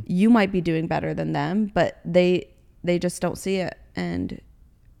 Mm-hmm. You might be doing better than them, but they just don't see it. And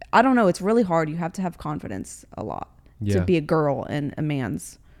I don't know. It's really hard. You have to have confidence a lot to be a girl in a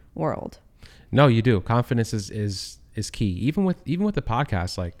man's world. No, you do. Confidence is key. Even with the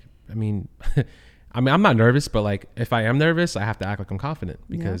podcast, like, I'm not nervous, but like if I am nervous, I have to act like I'm confident,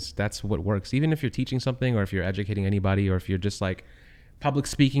 because that's what works. Even if you're teaching something, or if you're educating anybody, or if you're just like public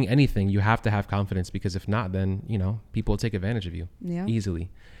speaking, anything, you have to have confidence, because if not, then, people will take advantage of you easily.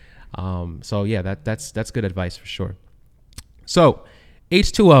 So yeah, that's good advice for sure. So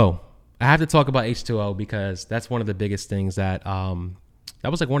H2O, I have to talk about H2O because that's one of the biggest things that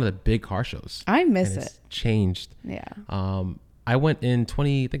was like one of the big car shows. I miss it. Changed. Yeah. I went in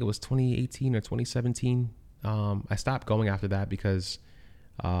 2018 or 2017. I stopped going after that because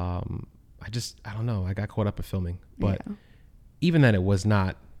I don't know. I got caught up in filming. But even then, it was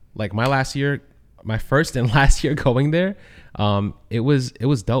not like my first and last year going there. It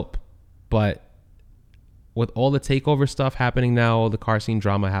was dope. But with all the takeover stuff happening now, all the car scene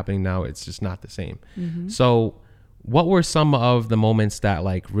drama happening now, it's just not the same. Mm-hmm. So what were some of the moments that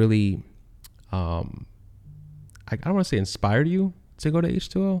like really... I don't want to say inspired you to go to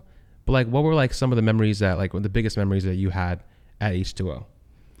H2O, but like what were like some of the memories that like the biggest memories that you had at H2O?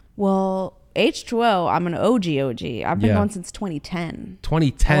 Well, H2O, I'm an OG. I've been going since 2010.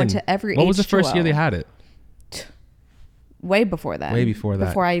 2010. I went to every What H2O. was the first year they had it? Way before that.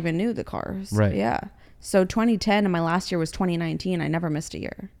 Before I even knew the cars. Right. Yeah. So 2010 and my last year was 2019. I never missed a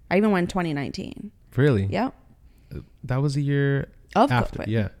year. I even went in 2019. Really? Yeah. That was the year after. COVID.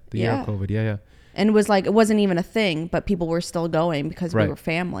 Yeah. The year of COVID. Yeah. And it was like, it wasn't even a thing, but people were still going because we were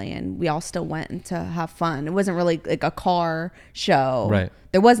family and we all still went to have fun. It wasn't really like a car show. Right.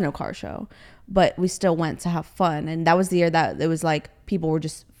 There was no car show, but we still went to have fun. And that was the year that it was like people were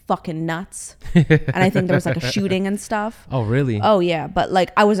just fucking nuts. And I think there was like a shooting and stuff. Oh, really? Oh, yeah. But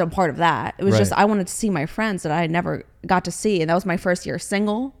like I wasn't a part of that. It was just I wanted to see my friends that I had never got to see. And that was my first year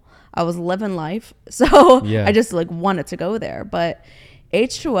single. I was living life. So Yeah. I just like wanted to go there. But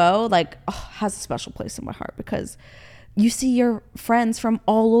H2O like has a special place in my heart because you see your friends from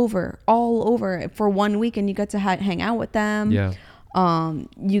all over for 1 week and you get to hang out with them. Yeah.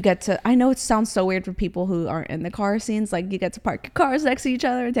 You get to, I know it sounds so weird for people who aren't in the car scenes, like you get to park your cars next to each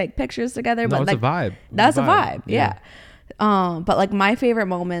other and take pictures together. No, But it's like a vibe. that's a vibe. Yeah. But like my favorite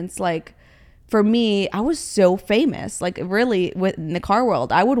moments, like for me, I was so famous, like really in the car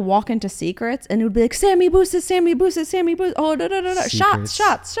world. I would walk into Secrets and it would be like, Sammy Boosted, Sammy Boosted, Sammy Boosted. Oh, da, da, da, da.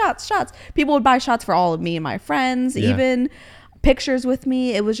 Shots. People would buy shots for all of me and my friends, even pictures with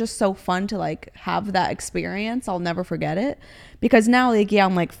me. It was just so fun to like have that experience. I'll never forget it because now like, yeah,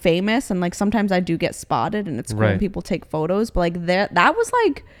 I'm like famous and like sometimes I do get spotted and it's cool when people take photos, but like that was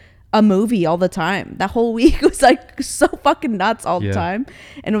like a movie all the time. That whole week was like so fucking nuts all the time.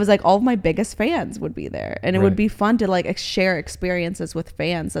 And it was like all of my biggest fans would be there. And it would be fun to like share experiences with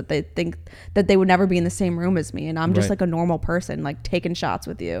fans that they think that they would never be in the same room as me. And I'm just like a normal person, like taking shots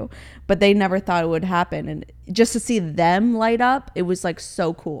with you. But they never thought it would happen. And just to see them light up, it was like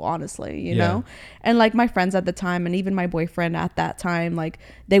so cool, honestly, you know? And like my friends at the time and even my boyfriend at that time, like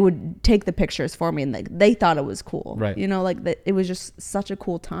they would take the pictures for me and like they thought it was cool. You know, like it was just such a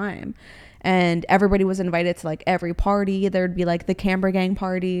cool time. And everybody was invited to like every party. There'd be like the Camber Gang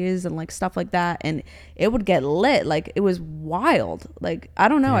parties and like stuff like that, and it would get lit. Like it was wild. Like I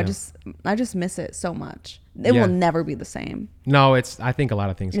don't know, I just miss it so much. It will never be the same. No, I think a lot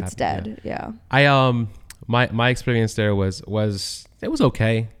of things it's happen. dead. I my experience there was it was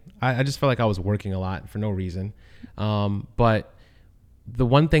okay. I just felt like I was working a lot for no reason. But the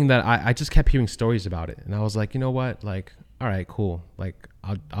one thing that I just kept hearing stories about it, and I was like, you know what, like, all right, cool. Like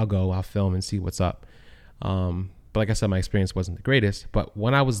I'll go, I'll film and see what's up. But like I said, my experience wasn't the greatest. But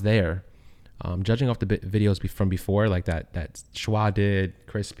when I was there, judging off the videos from before, like that Schwa did,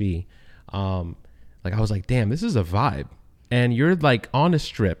 Crispy, like I was like, damn, this is a vibe. And you're like on a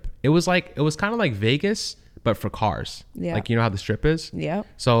strip. It was kind of like Vegas, but for cars. Like, you know how the strip is? Yeah.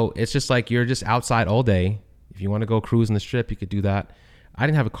 So it's just like you're just outside all day. If you want to go cruise in the strip, you could do that. I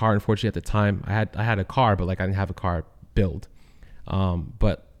didn't have a car, unfortunately, at the time. I had a car, but like I didn't have a car build.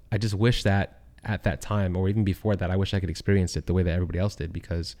 But I just wish that at that time, or even before that, I wish I could experience it the way that everybody else did,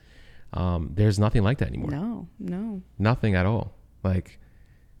 because there's nothing like that anymore. No. Nothing at all. Like,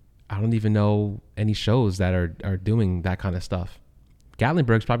 I don't even know any shows that are doing that kind of stuff.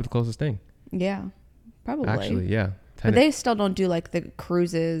 Gatlinburg's probably the closest thing. Yeah, probably. Actually, yeah. But they still don't do like the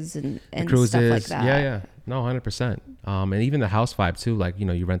cruises and stuff like that. Yeah. No, 100%. And even the house vibe too. Like, you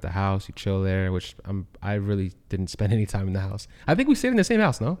know, you rent the house, you chill there, which I really didn't spend any time in the house. I think we stayed in the same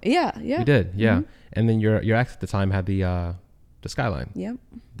house, no? Yeah. We did, yeah. Mm-hmm. And then your ex at the time had the Skyline. Yep.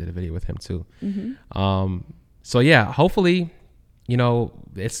 Did a video with him too. Mm-hmm. So yeah, hopefully, you know,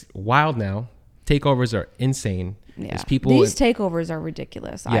 it's wild now. Takeovers are insane. Yeah. These takeovers are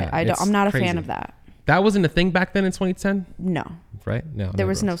ridiculous. Yeah, I'm not a fan of that. That wasn't a thing back then in 2010? No. Right? No. There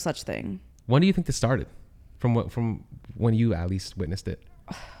was no such thing. When do you think this started? From when you at least witnessed it?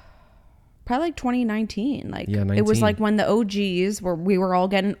 Probably like 2019. Like, yeah, 19. It was like when the OGs we were all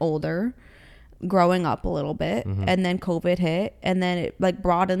getting older, growing up a little bit, and then COVID hit, and then it like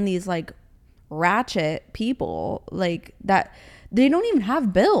brought in these like ratchet people like that. They don't even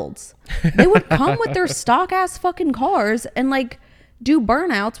have builds. They would come with their stock ass fucking cars and like do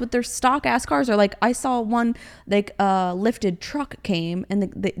burnouts with their stock ass cars. Or like I saw one like lifted truck came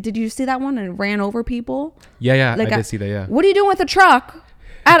and did you see that one, and it ran over people? Yeah, like I did see that. Yeah. What are you doing with a truck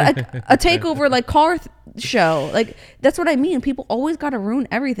at a takeover like car show? Like that's what I mean. People always got to ruin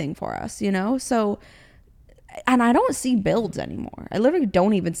everything for us, you know? So, and I don't see builds anymore. I literally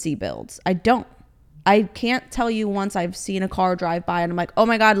don't even see builds. I can't tell you once I've seen a car drive by and I'm like, oh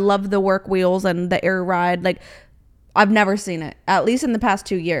my God, love the work wheels and the air ride. Like, I've never seen it, at least in the past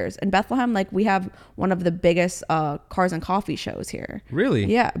 2 years. In Bethlehem, like we have one of the biggest cars and coffee shows here. Really?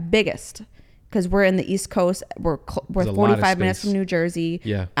 Yeah, biggest. Because we're in the East Coast. We're 45 minutes from New Jersey.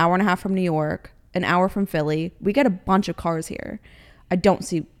 Yeah. Hour and a half from New York. An hour from Philly. We get a bunch of cars here. I don't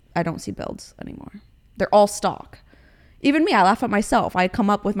see builds anymore. They're all stock. Even me, I laugh at myself. I come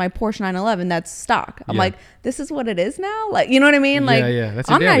up with my Porsche 911 that's stock. I'm like, this is what it is now? Like, you know what I mean? Like, That's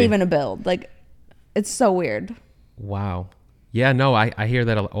I'm not even a build. Like, it's so weird. Wow. Yeah, no, I hear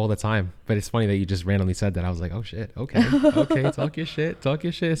that all the time. But it's funny that you just randomly said that. I was like, oh shit. Okay. Talk your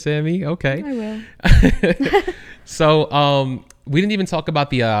shit, Sammy. Okay. I will. So we didn't even talk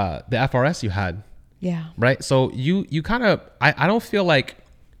about the FRS you had. Yeah. Right. So you kind of I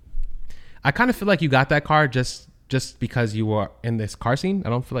kind of feel like you got that car just because you were in this car scene. I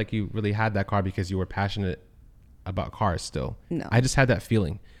don't feel like you really had that car because you were passionate about cars still. No. I just had that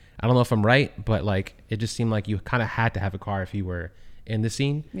feeling. I don't know if I'm right, but like it just seemed like you kind of had to have a car if you were in the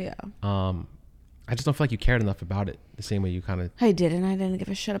scene. Yeah. I just don't feel like you cared enough about it the same way you kind of. I didn't give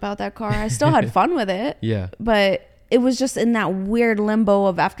a shit about that car. I still had fun with it. Yeah. But it was just in that weird limbo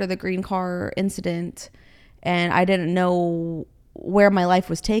of after the green car incident, and I didn't know where my life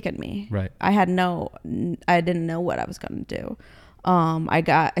was taking me. Right. I didn't know what I was going to do.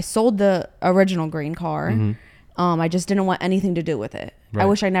 I sold the original green car. I just didn't want anything to do with it. Right. I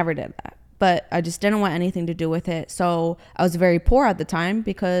wish I never did that, but I just didn't want anything to do with it. So I was very poor at the time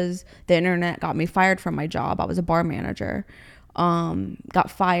because the internet got me fired from my job. I was a bar manager. Got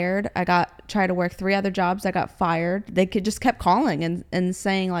fired. Tried to work 3 other jobs. I got fired. They just kept calling and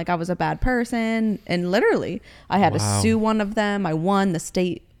saying like I was a bad person. And literally I had to sue one of them. I won. The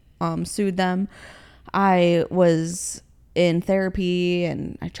state, sued them. I was in therapy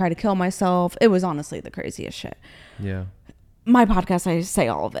and I tried to kill myself. It was honestly the craziest shit. Yeah. My podcast, I say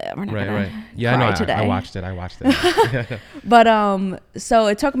all of it. We're not Right. Yeah, cry I know. today. I watched it. But so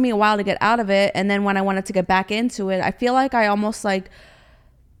it took me a while to get out of it, and then when I wanted to get back into it, I feel like I almost like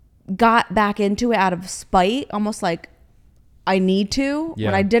got back into it out of spite, almost like I need to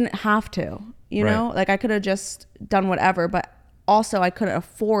when I didn't have to. You know, like I could have just done whatever, but also I couldn't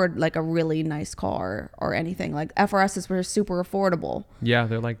afford like a really nice car or anything. Like FRSs were super affordable. Yeah,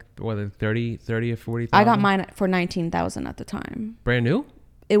 they're like what, 30 or 40,000. I got mine for 19,000 at the time. Brand new?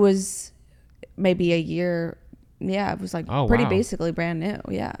 It was maybe a year. Yeah, it was like pretty basically brand new.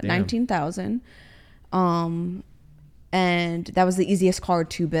 Yeah, Damn. 19,000. And that was the easiest car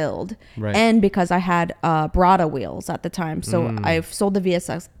to build. Right. And because I had Brada wheels at the time, so I've sold the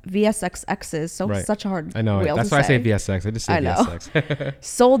VSXXs. So such a hard. I know. Wheel That's to why say. I say VSX. I just say VSX.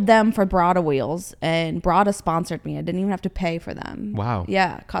 Sold them for Brada wheels, and Brada sponsored me. I didn't even have to pay for them. Wow.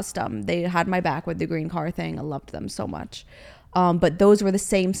 Yeah, custom. They had my back with the green car thing. I loved them so much. But those were the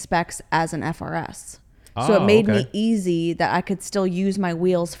same specs as an FRS. So it made me easy that I could still use my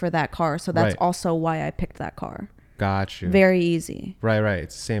wheels for that car. So that's also why I picked that car. Got you. Very easy. Right.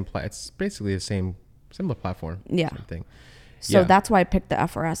 It's the same. It's basically the similar platform. Yeah. Same thing. So that's why I picked the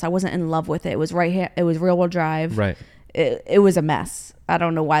FRS. I wasn't in love with it. It was right here. It was rear wheel drive. Right. It was a mess. I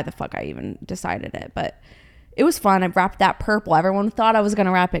don't know why the fuck I even decided it, but it was fun. I wrapped that purple. Everyone thought I was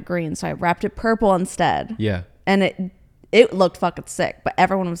gonna wrap it green, so I wrapped it purple instead. Yeah. And it looked fucking sick, but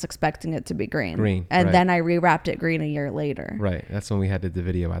everyone was expecting it to be green. And then I rewrapped it green a year later. Right. That's when we had the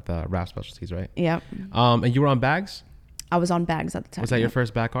video at the Wrap Specialties, right? Yep. And you were on bags? I was on bags at the time. Was that your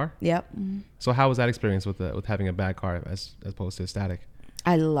first bag car? Yep. So how was that experience with having a bag car as opposed to static?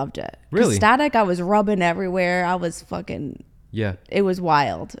 I loved it. Really? Static, I was rubbing everywhere. I was fucking. Yeah. It was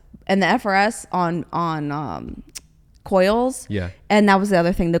wild. And the FRS on coils. Yeah. And that was the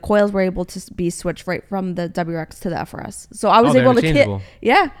other thing. The coils were able to be switched right from the WRX to the FRS. So I was able to keep.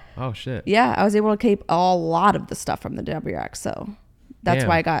 Yeah. Oh shit. Yeah, I was able to keep a lot of the stuff from the WRX. So that's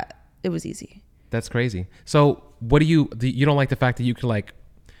why it was easy. That's crazy. So what do you don't like the fact that you could like,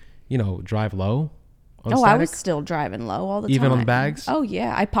 drive low? On static? I was still driving low all the time. Even on bags? Oh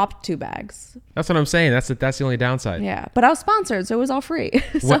yeah, I popped 2 bags. That's what I'm saying. That's the only downside. Yeah, but I was sponsored, so it was all free.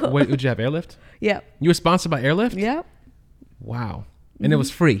 What would you have, Airlift? Yep. You were sponsored by Airlift? Yep. Wow. And it was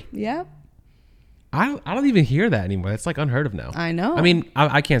free. Yep. I don't even hear that anymore. That's like unheard of now. I know. I mean,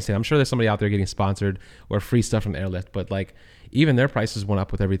 I can't say. I'm sure there's somebody out there getting sponsored or free stuff from Airlift, but like even their prices went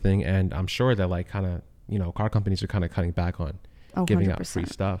up with everything, and I'm sure that like kind of car companies are kind of cutting back on giving 100%. out free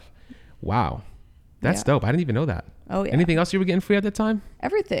stuff. Wow. That's dope. I didn't even know that. Oh yeah. Anything else you were getting free at the time?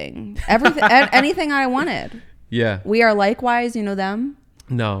 Everything. Anything I wanted. Yeah. We Are Likewise, you know them?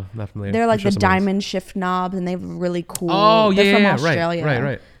 No, not familiar. They're like I'm sure the diamond shift knobs, and they were really cool. Oh, They're from yeah. Australia.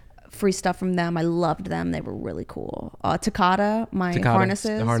 Right. Free stuff from them. I loved them. They were really cool. Takata,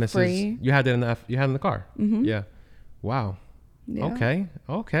 harnesses, free. You had that in the car. Mm-hmm. Yeah. Wow. Yeah.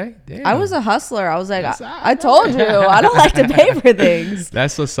 Okay. Damn. I was a hustler. I was like, I told you, I don't like to pay for things.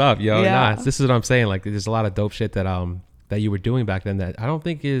 That's what's up, yo. Yeah. This is what I'm saying. Like, there's a lot of dope shit that you were doing back then that I don't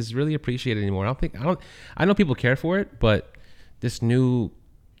think is really appreciated anymore. I know people care for it, but this new,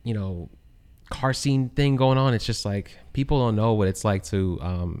 car scene thing going on, it's just like people don't know what it's like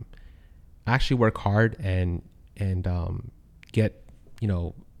to actually work hard and get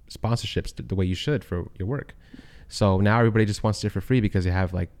sponsorships the way you should for your work. So now everybody just wants it for free because they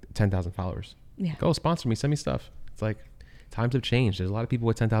have like 10,000 followers. Yeah. Go sponsor me, send me stuff. It's like times have changed. There's a lot of people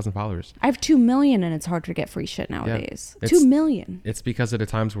with 10,000 followers. I have 2 million, and it's hard to get free shit nowadays. Yeah. 2 million. It's because of the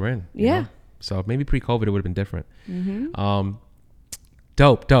times we're in. you Yeah. know? So maybe pre-COVID it would have been different. Mm-hmm.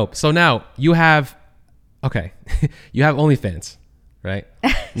 Dope. So now you have OnlyFans. right?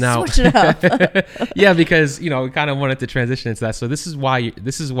 Now, Switch it up. yeah, because we kind of wanted to transition into that. So this is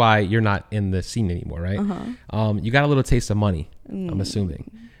why you're not in the scene anymore, right? You got a little taste of money, I'm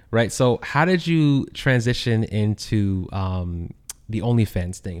assuming, right? So how did you transition into the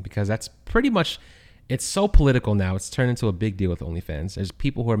OnlyFans thing? Because that's pretty much, it's so political now. It's turned into a big deal with OnlyFans. There's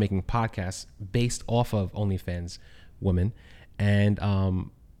people who are making podcasts based off of OnlyFans women, and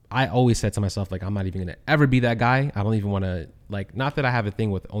I always said to myself, like, I'm not even gonna ever be that guy. I don't even want to, like, not that I have a thing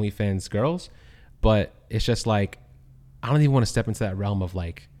with OnlyFans girls, but it's just like, I don't even want to step into that realm of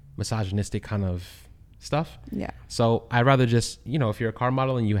like misogynistic kind of stuff. Yeah. So I'd rather just, if you're a car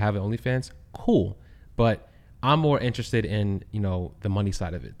model and you have an OnlyFans, cool. But I'm more interested in, the money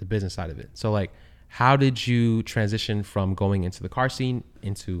side of it, the business side of it. So like, how did you transition from going into the car scene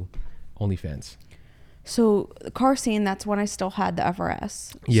into OnlyFans? So the car scene, that's when I still had the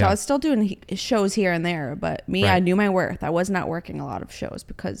FRS. Yeah. So I was still doing shows here and there, but me, Right. I knew my worth. I was not working a lot of shows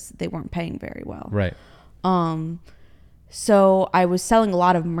because they weren't paying very well. Right. So I was selling a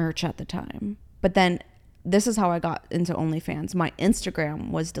lot of merch at the time, but then this is how I got into OnlyFans. My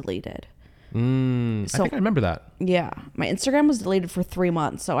Instagram was deleted. I think I remember that. Yeah. My Instagram was deleted for 3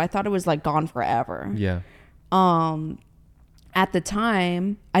 months. So I thought it was like gone forever. Yeah. At the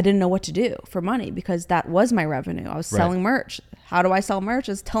time, I didn't know what to do for money because that was my revenue. I was selling merch. How do I sell merch?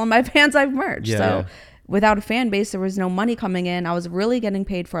 Is telling my fans I've merch. Yeah, so yeah. without a fan base, there was no money coming in. I was really getting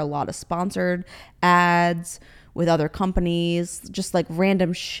paid for a lot of sponsored ads with other companies, just like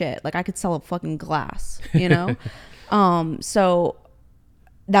random shit. Like I could sell a fucking glass, So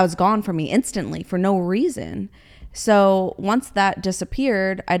that was gone from me instantly for no reason. So once that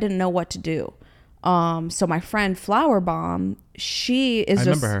disappeared, I didn't know what to do. So my friend Flower Bomb, she is I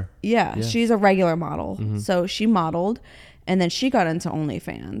remember her. Yeah, Yeah. she's a regular model. So she modeled and then she got into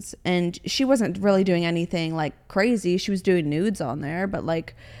OnlyFans and she wasn't really doing anything like crazy. She was doing nudes on there, but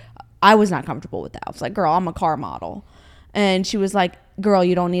like I was not comfortable with that. I was like, girl, I'm a car model. And she was like, girl,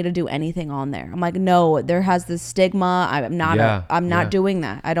 you don't need to do anything on there. I'm like, no, there has this stigma. I'm not doing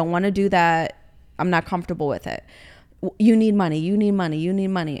that. I don't want to do that. I'm not comfortable with it. You need money. You need money. You need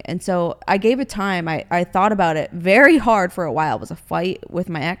money. And so I gave it time. I thought about it very hard for a while. It was a fight with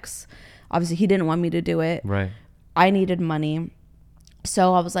my ex. Obviously, he didn't want me to do it. Right. I needed money.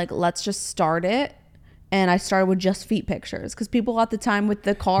 So I was like, let's just start it. And I started with just feet pictures because people at the time with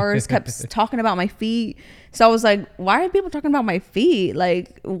the cars kept talking about my feet. So I was like, why are people talking about my feet?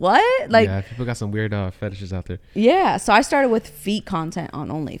 Like, what? Like, yeah, people got some weird fetishes out there. yeah. So I started with feet content on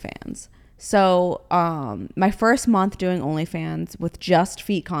OnlyFans. So my first month doing OnlyFans with just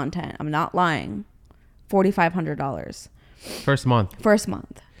feet content, I'm not lying, $4,500. First month. First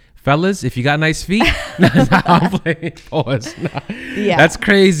month. Fellas, if you got nice feet, I'm playing. Pause. Yeah. That's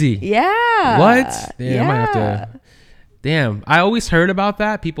crazy. Yeah. What? Damn, yeah. I might have to. Damn, I always heard about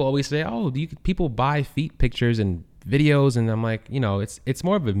that. People always say, "Oh, people buy feet pictures and videos," and I'm like, it's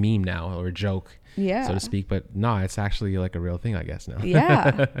more of a meme now or a joke, Yeah. so to speak. But no, it's actually like a real thing, I guess now.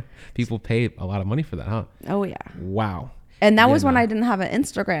 Yeah. People pay a lot of money for that, huh? Oh, yeah. Wow. And that Yeah, was when no. I didn't have an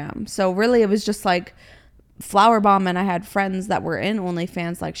Instagram. So really it was just like Flower Bomb, and I had friends that were in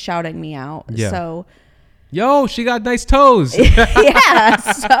OnlyFans like shouting me out. Yeah. So Yo, she got nice toes. yeah,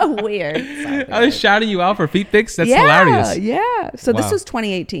 so weird. So weird. I was shouting you out for feet pics. That's yeah, hilarious. Yeah. So this Wow. was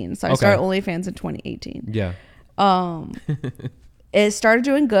 2018. So I Okay. started OnlyFans in 2018. Yeah. It started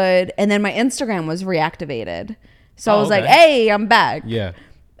doing good, and then my Instagram was reactivated. So I was like, okay. "Hey, I'm back." Yeah.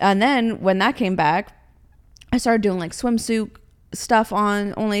 And then when that came back, I started doing like swimsuit stuff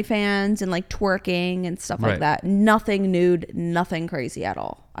on OnlyFans and like twerking and stuff like Right. that. Nothing nude, nothing crazy at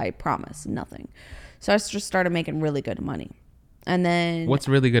all. I promise, nothing. So I just started making really good money. And then What's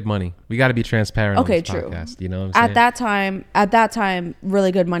really good money? We got to be transparent. Okay, on this true. podcast, you know what I'm saying? At that time,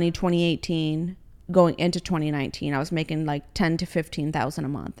 really good money 2018 going into 2019. I was making like 10 to 15,000 a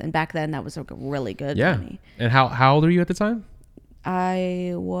month. And back then that was like really good Yeah. money. And how old are you at the time?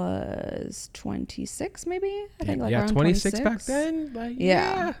 I was 26 maybe. I think like yeah, around 26 26 back then. Like,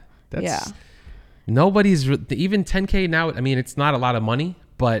 Yeah. That's Yeah. nobody's even 10K now. I mean, it's not a lot of money,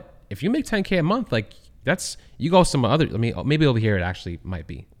 but if you make 10K a month, like that's, you go some other, I mean, maybe over here it actually might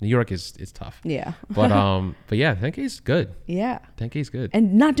be. New York is tough. Yeah. But yeah, 10K is good. Yeah. 10K is good.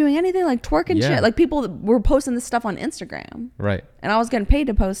 And not doing anything like twerking Yeah. shit. Like people were posting this stuff on Instagram. Right. And I was getting paid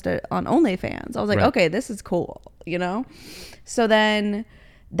to post it on OnlyFans. I was like, Right. okay, this is cool, So then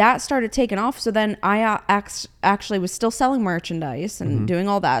that started taking off. So then I actually was still selling merchandise and doing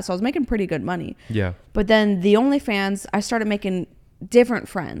all that. So I was making pretty good money. Yeah. But then the OnlyFans, I started making different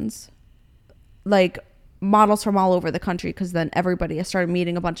friends. Like models from all over the country, because then I started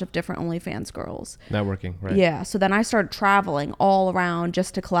meeting a bunch of different OnlyFans girls. Networking, right? Yeah. So then I started traveling all around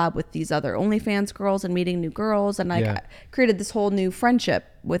just to collab with these other OnlyFans girls and meeting new girls. And I created this whole new friendship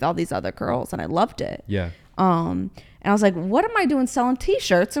with all these other girls, and I loved it. Yeah. And I was like, what am I doing selling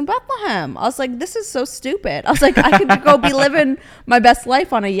t-shirts in Bethlehem? I was like, this is so stupid. I was like, I could go be living my best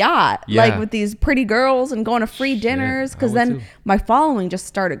life on a yacht, like with these pretty girls and going to free dinners. Because then my following just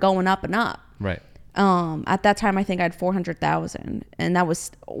started going up and up. Right. At that time, I think I had 400,000, and that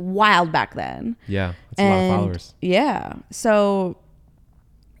was wild back then. Yeah. That's a lot of followers. Yeah. So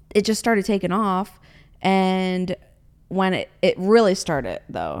it just started taking off. And when it really started,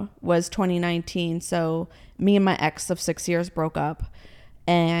 though, was 2019. So me and my ex of 6 years broke up,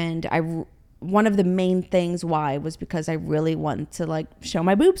 and one of the main things why was because I really wanted to like show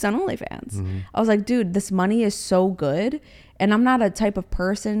my boobs on OnlyFans. Mm-hmm. I was like, dude, this money is so good, and I'm not a type of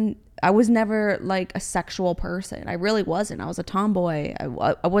person. I was never like a sexual person. I really wasn't. I was a tomboy.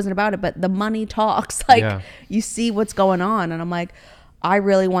 I wasn't about it, but the money talks. Like you see what's going on, and I'm like, I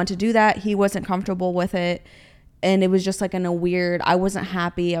really want to do that. He wasn't comfortable with it. And it was just like in a weird, I wasn't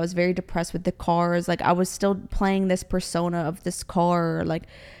happy. I was very depressed with the cars. Like I was still playing this persona of this car. Like,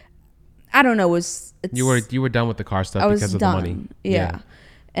 I don't know. You were done with the car stuff because of the money. Yeah.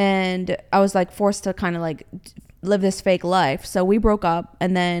 And I was like forced to kind of like live this fake life. So we broke up,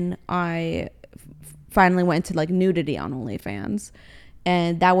 and then I finally went into like nudity on OnlyFans.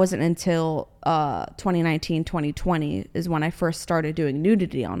 And that wasn't until 2019, 2020 is when I first started doing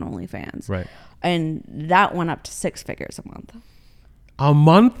nudity on OnlyFans. Right. And that went up to 6 figures a month. A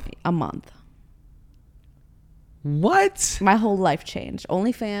month? A month. What? My whole life changed.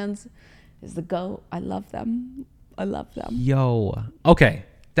 OnlyFans is the GOAT. I love them. Yo. Okay.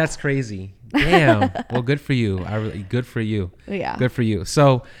 That's crazy. Damn. Well, good for you. Good for you. Yeah. Good for you.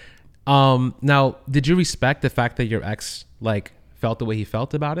 So, now, did you respect the fact that your ex like felt the way he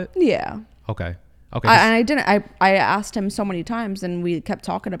felt about it? Yeah. Okay. I didn't. I asked him so many times, and we kept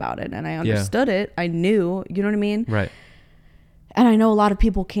talking about it, and I understood it. I knew, you know what I mean? Right. And I know a lot of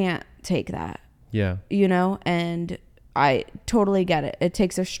people can't take that. Yeah. You know, and I totally get it. It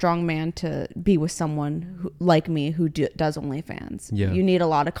takes a strong man to be with someone like me who does OnlyFans. Yeah. You need a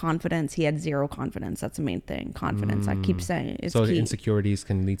lot of confidence. He had zero confidence. That's the main thing. Confidence. I keep saying it's so key. Insecurities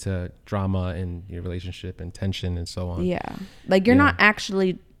can lead to drama in your relationship and tension and so on. Yeah. Like you're not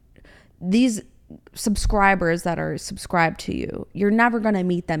actually these subscribers that are subscribed to you, you're never going to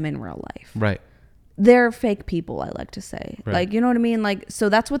meet them in real life. Right. They're fake people, I like to say. Right. Like, you know what I mean? Like, so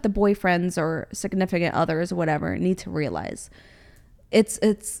that's what the boyfriends or significant others or whatever need to realize.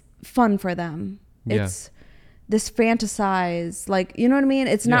 It's fun for them. Yeah. It's this fantasize, like, you know what I mean?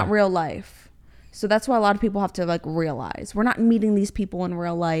 It's not real life. So that's why a lot of people have to like realize we're not meeting these people in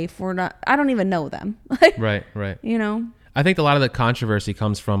real life. I don't even know them. Right. You know? I think a lot of the controversy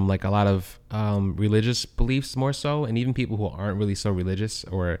comes from like a lot of religious beliefs more so, and even people who aren't really so religious,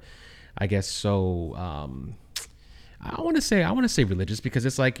 or I guess so. I want to say religious, because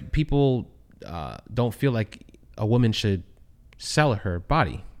it's like people don't feel like a woman should sell her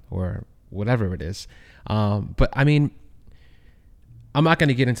body or whatever it is. But I mean, I'm not going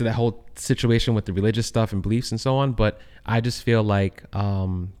to get into that whole situation with the religious stuff and beliefs and so on. But I just feel like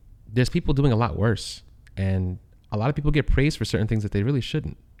there's people doing a lot worse, and a lot of people get praised for certain things that they really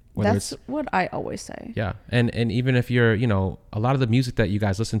shouldn't. That's what I always say. Yeah. And even if you're, a lot of the music that you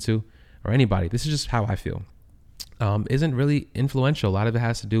guys listen to, or anybody, this is just how I feel, isn't really influential. A lot of it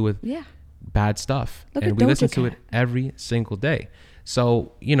has to do with bad stuff. And we listen to it every single day.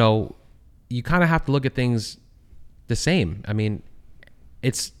 So, you kind of have to look at things the same. I mean,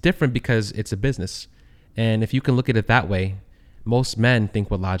 it's different because it's a business. And if you can look at it that way, most men think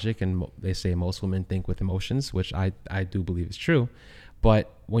with logic, and they say most women think with emotions, which I do believe is true.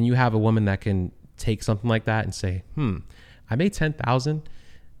 But when you have a woman that can take something like that and say, I made 10,000.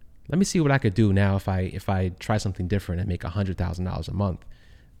 Let me see what I could do now if I try something different and make $100,000 a month.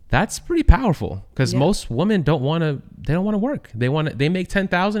 That's pretty powerful, because most women don't want to work. They make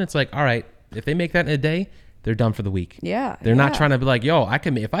 10,000. It's like, all right, if they make that in a day, they're done for the week. Yeah. They're not trying to be like, yo,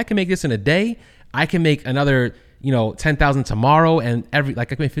 if I can make this in a day, I can make another 10,000 tomorrow, and I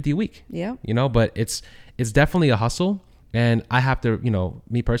can make 50 a week. Yeah. But it's definitely a hustle, and I have to,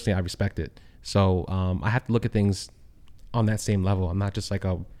 me personally, I respect it. So I have to look at things on that same level. I'm not just like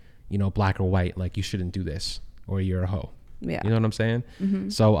a, black or white, like you shouldn't do this or you're a hoe. Yeah. You know what I'm saying? Mm-hmm.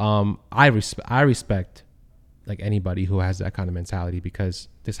 So I respect like anybody who has that kind of mentality, because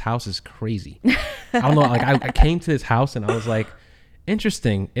this house is crazy. I don't know. Like I came to this house and I was like,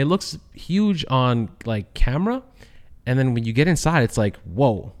 interesting. It looks huge on like camera. And then when you get inside, it's like,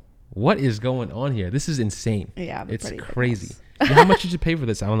 whoa, What is going on here? This is insane. Yeah, it's pretty big crazy. house. Yeah, how much did you pay for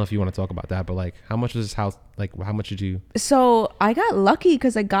this? I don't know if you want to talk about that, but like, how much was this house? Like, how much did you? So I got lucky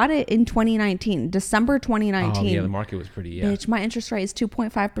because I got it in 2019, December 2019. Oh, yeah, the market was pretty. Yeah, Bitch, my interest rate is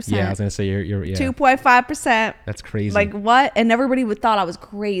 2.5%. yeah. I was gonna say you're 2.5%. That's crazy. Like what? And everybody would thought I was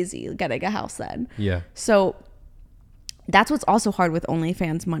crazy getting a house then. Yeah. So that's what's also hard with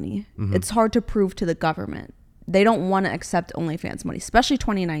OnlyFans money. Mm-hmm. It's hard to prove to the government. They don't want to accept OnlyFans money, especially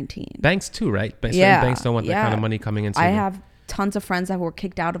 2019. Banks too, right? Yeah, Certain banks don't want that kind of money coming into. I them. have tons of friends that were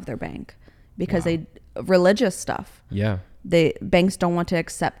kicked out of their bank because they religious stuff. Yeah. Banks don't want to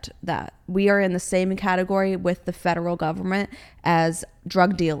accept that. We are in the same category with the federal government as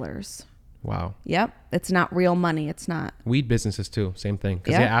drug dealers. Wow. Yep, it's not real money. It's not. Weed businesses too, same thing.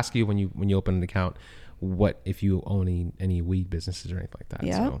 Because they ask you when you open an account, what if you own any weed businesses or anything like that.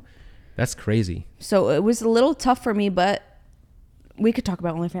 Yeah. So that's crazy. So it was a little tough for me, but we could talk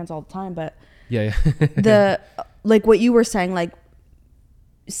about OnlyFans all the time. But Yeah. like what you were saying, like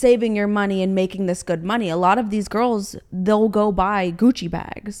saving your money and making this good money. A lot of these girls, they'll go buy Gucci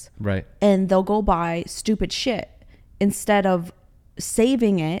bags, Right. and they'll go buy stupid shit instead of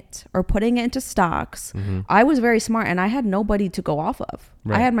saving it or putting it into stocks. I was very smart and I had nobody to go off of.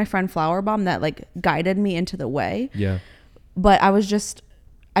 Right. I had my friend Flower Bomb that like guided me into the way. Yeah. But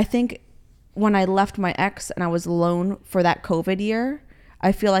I think when I left my ex and I was alone for that COVID year,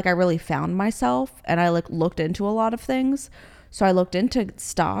 I feel like I really found myself and I like looked into a lot of things. So I looked into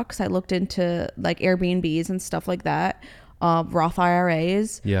stocks, I looked into like Airbnbs and stuff like that, Roth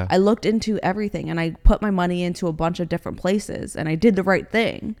IRAs. Yeah. I looked into everything and I put my money into a bunch of different places and I did the right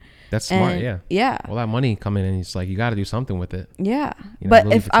thing. That's smart. And Yeah. Yeah. All that money coming in, it's like you got to do something with it. Yeah. You know, But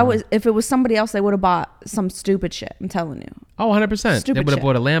Louis Vuitton. if it was somebody else, they would have bought some stupid shit. I'm telling you. Oh, 100%. They Stupid would have shit.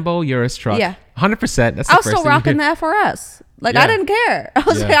 bought a Lambo, Urus truck. Yeah. 100%. That's the I was first still thing you rocking do. the FRS. Like Yeah. I didn't care. I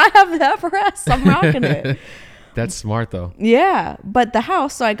was Yeah. like, I have the FRS. I'm rocking it. That's smart though. Yeah. But the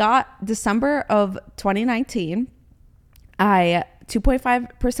house, so I got December of 2019.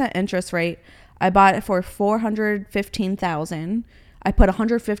 2.5% interest rate. I bought it for $415,000. I put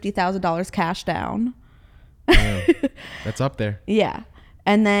 $150,000 cash down. Damn. That's up there. Yeah.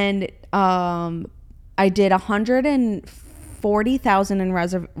 And then I did $140,000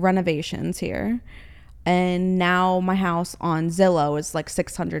 in renovations here. And now my house on Zillow is like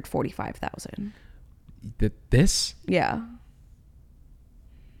 $645,000. This Yeah.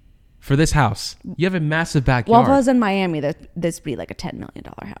 for this house, you have a massive Well, backyard. if I was in Miami, this would be like a $10 million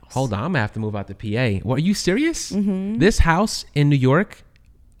house. Hold on, I'm gonna have to move out to PA. What, are you serious? Mm-hmm. This house in New York,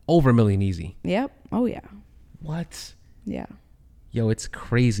 over $1 million easy. Yep. Oh, yeah. What? Yeah. Yo, it's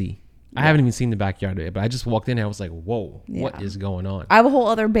crazy. I haven't even seen the backyard of it, but I just walked in and I was like, whoa, what Yeah. is going on? I have a whole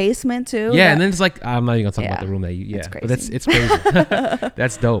other basement too. Yeah, and then it's like, I'm not even gonna talk about Yeah. the room that you. Yeah, It's but crazy. it's crazy.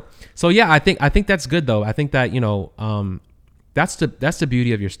 That's dope. So yeah, I think that's good though. I think that that's the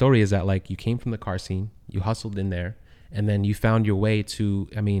beauty of your story is that like you came from the car scene, you hustled in there, and then you found your way to.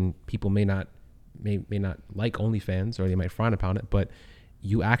 I mean, people may not like OnlyFans or they might frown upon it, but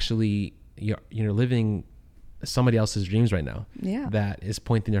you actually you're living somebody else's dreams right now. Yeah. That is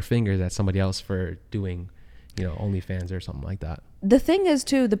pointing their fingers at somebody else for doing, OnlyFans or something like that. The thing is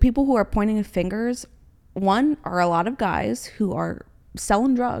too, the people who are pointing fingers, one are a lot of guys who are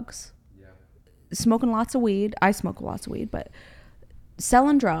selling drugs, smoking lots of weed. I smoke lots of weed, but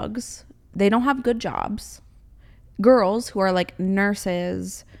selling drugs. They don't have good jobs. Girls who are like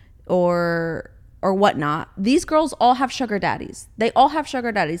nurses or whatnot. These girls all have sugar daddies. They all have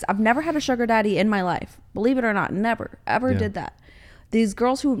sugar daddies. I've never had a sugar daddy in my life. Believe it or not, never, ever did that. These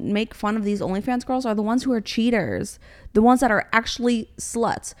girls who make fun of these OnlyFans girls are the ones who are cheaters, the ones that are actually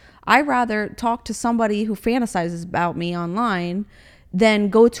sluts. I'd rather talk to somebody who fantasizes about me online than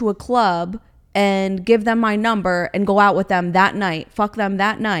go to a club and give them my number and go out with them that night, fuck them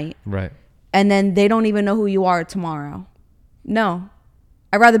that night. Right. And then they don't even know who you are tomorrow. No.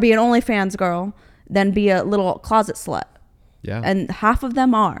 I'd rather be an OnlyFans girl than be a little closet slut. Yeah. And half of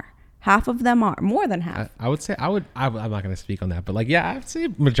them are. Half of them are. More than half. I would say I'm not going to speak on that, but like, yeah, I'd say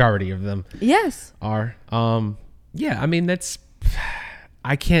majority of them Yes. are. Yeah, I mean,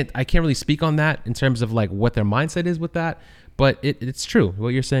 I can't really speak on that in terms of like what their mindset is with that, but it's true. What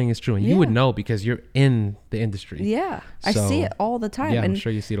you're saying is true. And you would know because you're in the industry. Yeah. I So, see it all the time. Yeah, and, I'm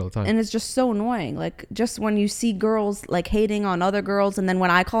sure you see it all the time. and it's just so annoying. Like, just when you see girls like hating on other girls, and then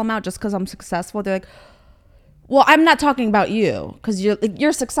when I call them out just because I'm successful, they're like, well, I'm not talking about you because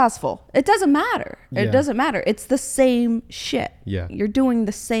you're successful. It doesn't matter. Yeah. It doesn't matter. It's the same shit. Yeah. You're doing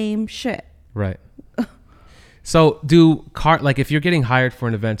the same shit. Right. So if you're getting hired for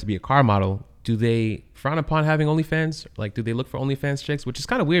an event to be a car model, do they frown upon having OnlyFans? Like, do they look for OnlyFans chicks? Which is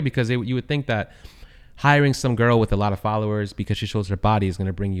kind of weird because you would think that hiring some girl with a lot of followers because she shows her body is going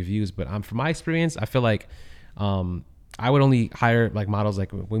to bring you views. But from my experience, I feel like I would only hire like models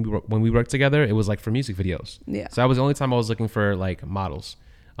like when we worked together. It was like for music videos. Yeah. So that was the only time I was looking for like models.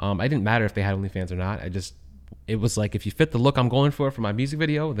 I didn't matter if they had OnlyFans or not. It was like if you fit the look I'm going for my music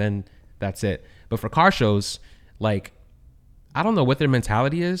video, then that's it. But for car shows, like I don't know what their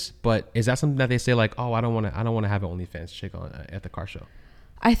mentality is, but is that something that they say like, oh, I don't want to have an OnlyFans chick on at the car show?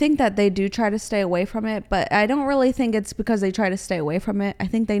 I think that they do try to stay away from it, but I don't really think it's because they try to stay away from it. I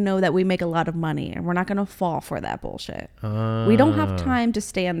think they know that we make a lot of money and we're not going to fall for that bullshit. We don't have time to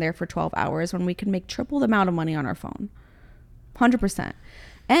stand there for 12 hours when we can make triple the amount of money on our phone. 100%.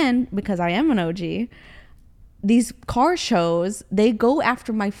 And because I am an OG, these car shows, they go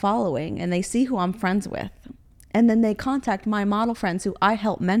after my following and they see who I'm friends with. And then they contact my model friends who I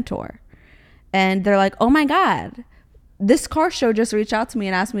help mentor. And they're like, oh my God, this car show just reached out to me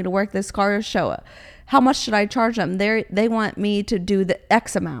and asked me to work this car show. How much should I charge them? They want me to do the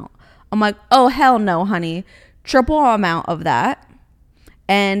X amount. I'm like, oh, hell no, honey. Triple amount of that.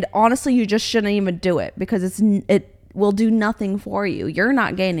 And honestly, you just shouldn't even do it because it will do nothing for you. You're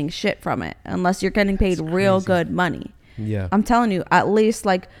not gaining shit from it unless you're getting paid real good money. Yeah. I'm telling you, at least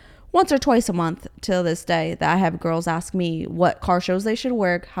like once or twice a month till this day that I have girls ask me what car shows they should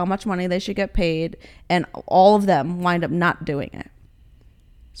work, how much money they should get paid, and all of them wind up not doing it.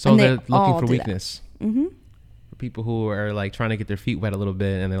 So they're looking for weakness. Mm-hmm. For people who are like trying to get their feet wet a little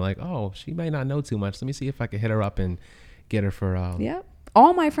bit and they're like, oh, she might not know too much. Let me see if I can hit her up and get her for... Yep.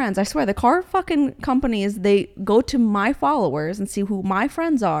 All my friends, I swear, the car fucking companies, they go to my followers and see who my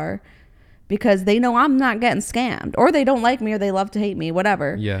friends are because they know I'm not getting scammed, or they don't like me, or they love to hate me,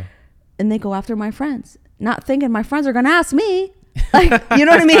 whatever. Yeah. And they go after my friends, not thinking my friends are going to ask me. Like, you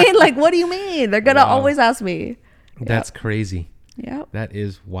know what I mean? Like, what do you mean? They're going to always ask me. That's crazy. Yep. That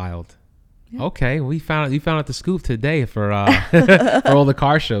is wild. Yep. Okay. We found out the scoop today for for all the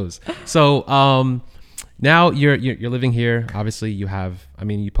car shows. So, now you're living here. Obviously you have, I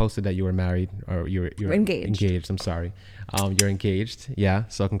mean, you posted that you were married or you're engaged. I'm sorry. You're engaged. Yeah.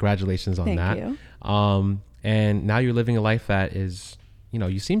 So congratulations on that. Thank you. And now you're living a life that is, you know,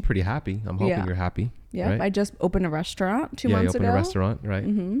 you seem pretty happy. I'm hoping you're happy. Yeah. Right? I just opened a restaurant 2 months ago. You opened a restaurant, right?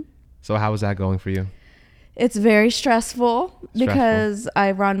 Mm-hmm. So how is that going for you? It's very stressful because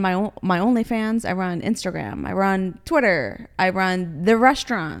I run my OnlyFans, I run Instagram, I run Twitter, I run the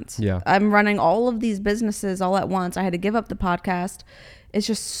restaurant. Yeah. I'm running all of these businesses all at once. I had to give up the podcast. It's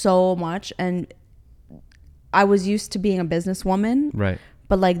just so much. And I was used to being a businesswoman. Right.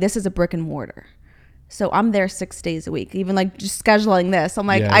 But like this is a brick and mortar. So I'm there 6 days a week, even like just scheduling this. I'm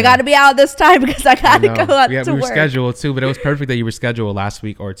like, I got to be out this time because I got to go out to work. We were scheduled too, but it was perfect that you were scheduled last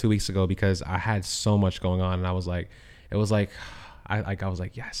week or 2 weeks ago because I had so much going on and I was like, I was like,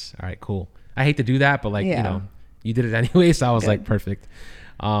 yes. All right, cool. I hate to do that, but like, you know, you did it anyway. So I was like, perfect.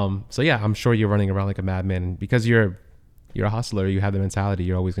 So yeah, I'm sure you're running around like a madman because you're a hustler. You have the mentality.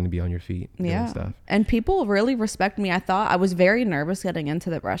 You're always going to be on your feet doing stuff. And people really respect me. I was very nervous getting into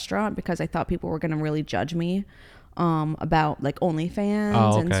the restaurant because I thought people were going to really judge me about like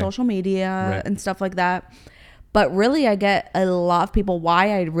OnlyFans and social media and stuff like that. But really, I get a lot of people.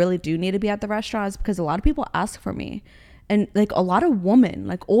 Why I really do need to be at the restaurant is because a lot of people ask for me. And like a lot of women,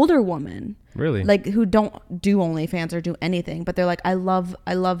 like older women, really, like who don't do OnlyFans or do anything, but they're like, I love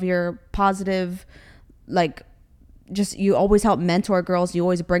your positive, like, just you always help mentor girls. You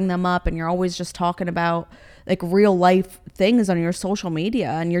always bring them up, and you're always just talking about like real life things on your social media,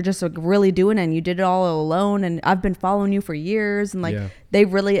 and you're just like really doing it. And you did it all alone, and I've been following you for years, and like they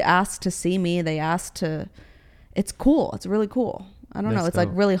really asked to see me. They asked to. It's cool. It's really cool. I don't know. It's dope. Like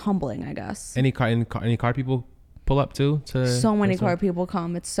really humbling, I guess. Any car people pull up too? So many car people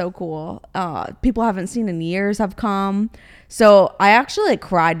come. It's so cool. People I haven't seen in years have come. So I actually like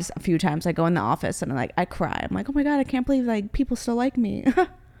cried a few times. I go in the office and I cry. I'm like, oh my God, I can't believe like people still like me.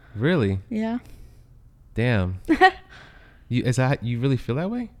 Really? Yeah. Damn. You really feel that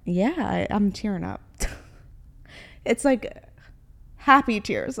way? Yeah, I'm tearing up. It's like happy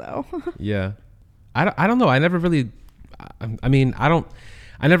tears though. Yeah. I don't know. I never really, I mean, I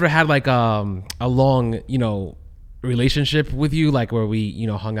never had like a long, relationship with you, like where we,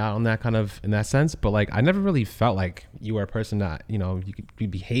 hung out on that kind of, in that sense. But like, I never really felt like you were a person that,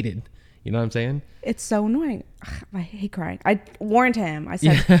 you'd be hated. You know what I'm saying? It's so annoying. Ugh, I hate crying. I warned him. I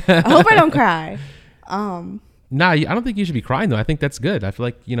said, I hope I don't cry. Nah, I don't think you should be crying though. I think that's good. I feel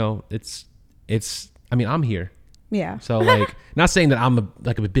like, I mean, I'm here. Yeah. So like, not saying that I'm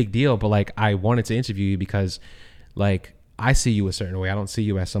a big deal, but like I wanted to interview you because like I see you a certain way. I don't see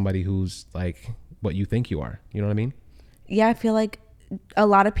you as somebody who's like, what you think you are. You know what I mean? Yeah, I feel like a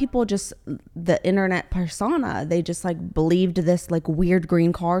lot of people just, the internet persona, they just like believed this like weird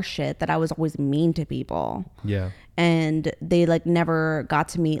green car shit that I was always mean to people. Yeah. And they like never got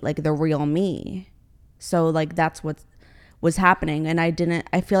to meet like the real me. So like that's what was happening. And I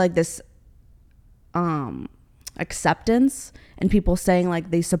feel like this acceptance and people saying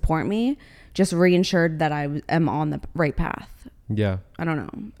like they support me just reinsured that I am on the right path. Yeah. I don't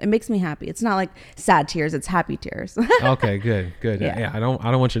know. It makes me happy. It's not like sad tears. It's happy tears. Okay, good. Yeah. I don't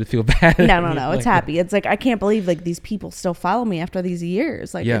want you to feel bad. No. It's happy. It's like, I can't believe like these people still follow me after these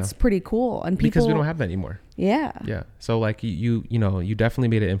years. Like, it's pretty cool. And people, because we don't have that anymore. Yeah. Yeah. So like you know, you definitely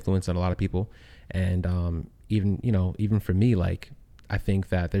made an influence on a lot of people. And even for me, like, I think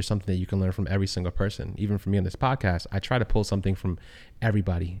that there's something that you can learn from every single person. Even for me on this podcast, I try to pull something from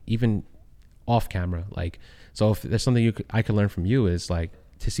everybody, even off camera. Like, so if there's something I could learn from you, is like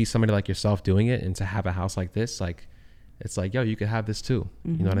to see somebody like yourself doing it and to have a house like this, like, it's like, yo, you could have this too.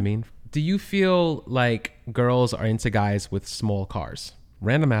 Mm-hmm. You know what I mean? Do you feel like girls are into guys with small cars?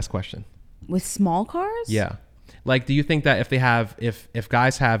 Random ass question. With small cars? Yeah. Like, do you think that if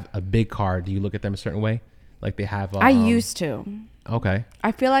guys have a big car, do you look at them a certain way? Like they have, I used to. Okay.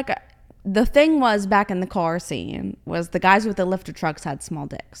 I feel like the thing was back in the car scene was the guys with the lifter trucks had small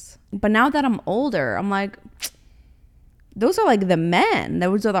dicks. But now that I'm older, I'm like, those are like the men.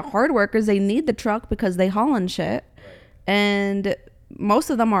 Those are the hard workers. They need the truck because they haul and shit. And most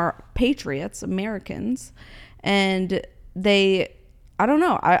of them are patriots, Americans. And I don't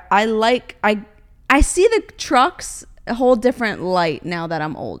know. I see the trucks a whole different light now that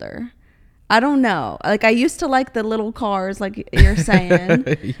I'm older. I don't know. Like, I used to like the little cars, like you're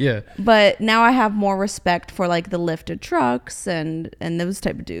saying. Yeah. But now I have more respect for like the lifted trucks and those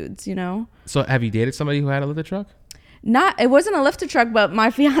type of dudes, you know? So have you dated somebody who had a lifted truck? It wasn't a lifted truck, but my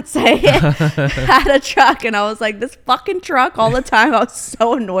fiance had a truck, and I was like, this fucking truck all the time. I was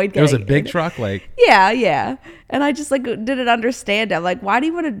so annoyed. It was a big truck, like. Yeah. And I just like didn't understand it. I'm like, why do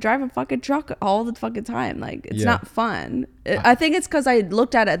you want to drive a fucking truck all the fucking time? Like, it's not fun. I think it's because I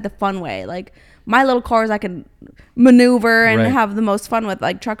looked at it the fun way. Like, my little cars I can maneuver and have the most fun with.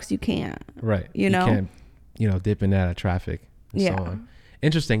 Like, trucks you can't. Right. You know? You can't, dip in and out of traffic. And yeah. So on.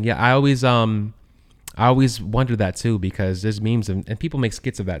 Interesting. Yeah. I always wonder that too, because there's memes and people make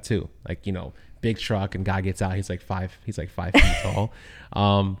skits of that too. Like, big truck and guy gets out, he's like 5 feet tall.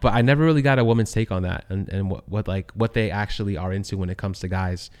 But I never really got a woman's take on that and what they actually are into when it comes to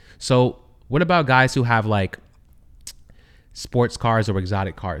guys. So what about guys who have like sports cars or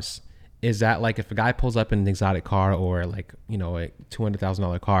exotic cars? Is that like, if a guy pulls up in an exotic car or like, a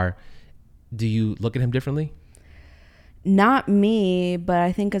 $200,000 car, do you look at him differently? Not me, but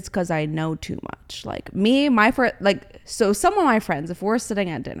I think it's because I know too much. Like me, so some of my friends, if we're sitting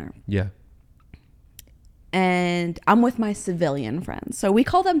at dinner. Yeah. And I'm with my civilian friends. So we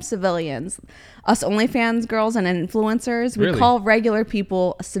call them civilians. Us OnlyFans girls and influencers, we call regular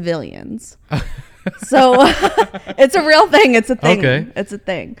people civilians. So it's a real thing. It's a thing. Okay. It's a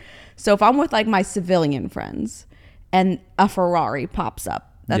thing. So if I'm with like my civilian friends and a Ferrari pops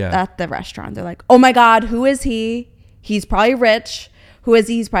up at the restaurant, they're like, oh my God, who is he? He's probably rich. Who is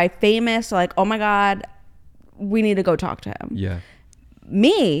he? He's probably famous. So like, oh my God, we need to go talk to him. Yeah.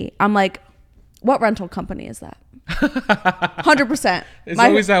 Me, I'm like, what rental company is that? 100%. It's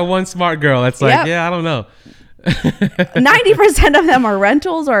always that one smart girl that's like, I don't know. 90% of them are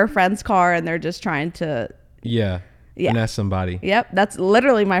rentals or a friend's car, and they're just trying to finesse somebody. Yep. That's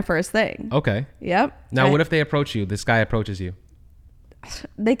literally my first thing. Okay. Yep. Now, what if they approach you? This guy approaches you.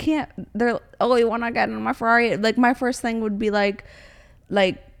 They can't. They're, oh, you want to get in my Ferrari? Like, my first thing would be like,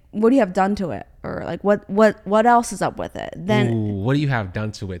 what do you have done to it? Or like, what else is up with it? Then, what do you have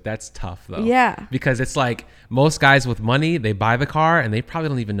done to it? That's tough though. Yeah. Because it's like most guys with money, they buy the car and they probably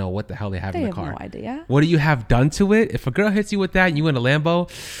don't even know what the hell they have in the car. They have no idea. What do you have done to it? If a girl hits you with that and you in a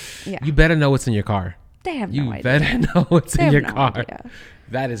Lambo, you better know what's in your car. They have no idea. You better know what's in your car. Idea.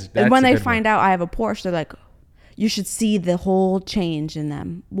 That's and when they find out I have a Porsche, they're like, you should see the whole change in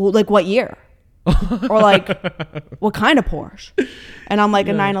them. Well, like what year? Or like what kind of Porsche? And I'm like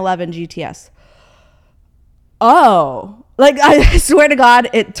a 911 GTS. Oh, like I swear to God,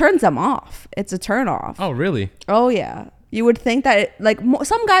 it turns them off. It's a turn off. Oh, really? Oh yeah. You would think that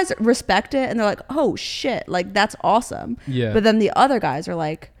some guys respect it and they're like, oh shit, like that's awesome. Yeah. But then the other guys are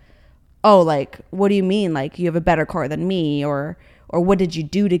like, oh, like what do you mean? Like you have a better car than me, or what did you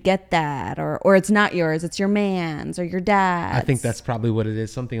do to get that? Or it's not yours, it's your man's or your dad's. I think that's probably what it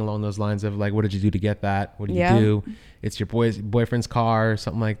is. Something along those lines of like, what did you do to get that? What do you do? It's your boyfriend's car or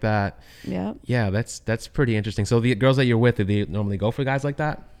something like that. Yeah. Yeah, that's pretty interesting. So the girls that you're with, do they normally go for guys like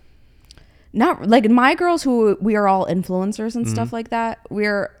that? not like my girls who we are all influencers and stuff like that.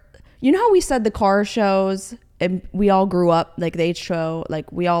 You know how we said the car shows and we all grew up, like the H show,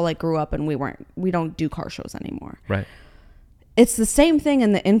 like we all like grew up and we don't do car shows anymore. Right. It's the same thing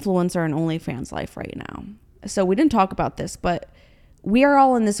in the influencer and OnlyFans life right now. So we didn't talk about this, but we are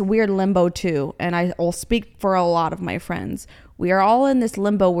all in this weird limbo too. And I will speak for a lot of my friends. We are all in this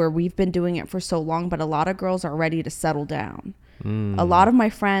limbo where we've been doing it for so long, but a lot of girls are ready to settle down. A lot of my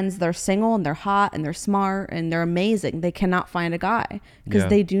friends, they're single and they're hot and they're smart and they're amazing. They cannot find a guy because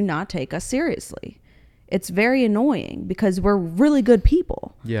they do not take us seriously. It's very annoying because we're really good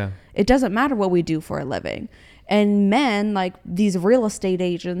people. Yeah. It doesn't matter what we do for a living. And men, like these real estate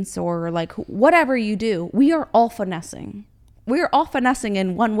agents or like whatever you do, we are all finessing. We are all finessing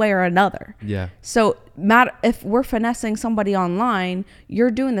in one way or another. Yeah. So if we're finessing somebody online,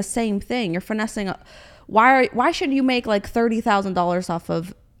 you're doing the same thing. You're finessing. Why should you make like $30,000 off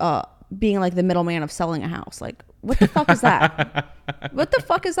of being like the middleman of selling a house? Like, what the fuck is that? What the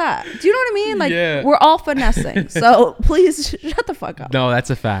fuck is that? Do you know what I mean? Like, we're all finessing. So please shut the fuck up. No, that's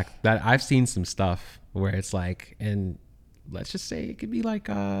a fact. That I've seen some stuff where it's like, and let's just say it could be like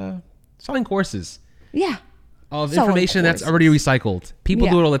selling courses. Yeah. Of information that's already recycled. People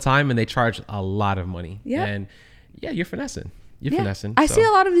do it all the time and they charge a lot of money. Yeah. And you're finessing. You're finessing. I see a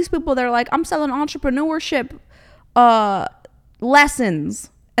lot of these people that are like, I'm selling entrepreneurship lessons.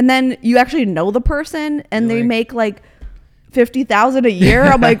 And then you actually know the person and they make like $50,000 a year.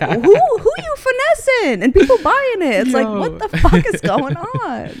 I'm like, who you finessing? And people buying it. It's like, what the fuck is going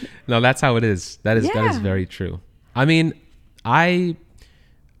on? No, that's how it is. That is very true. I mean, I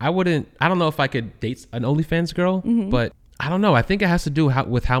don't know if I could date an OnlyFans girl, but I don't know. I think it has to do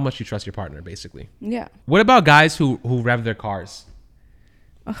with how much you trust your partner, basically. Yeah. What about guys who rev their cars?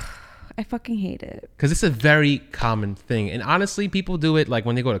 Ugh, I fucking hate it. Because it's a very common thing. And honestly, people do it like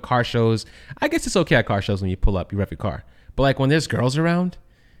when they go to car shows. I guess it's okay at car shows when you pull up, you rev your car. But like when there's girls around,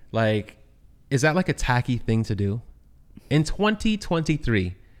 like, is that like a tacky thing to do? In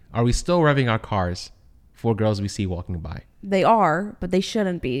 2023, are we still revving our cars for girls we see walking by? They are, but they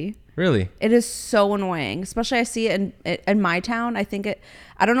shouldn't be. Really? It is so annoying. Especially I see it in my town. I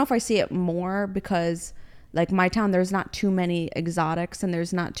don't know if I see it more because like my town, there's not too many exotics and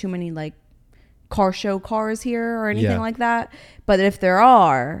there's not too many like car show cars here or anything like that. But if there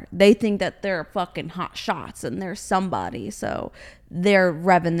are, they think that they're fucking hot shots and they're somebody. So they're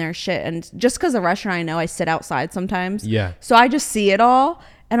revving their shit. And just because the restaurant I know, I sit outside sometimes. Yeah. So I just see it all.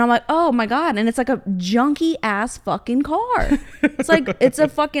 And I'm like, oh my God. And it's like a junky ass fucking car. It's like, it's a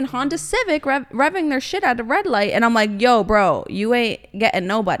fucking Honda Civic revving their shit at a red light. And I'm like, yo, bro, you ain't getting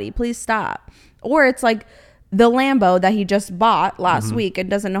nobody. Please stop. Or it's like the Lambo that he just bought last week and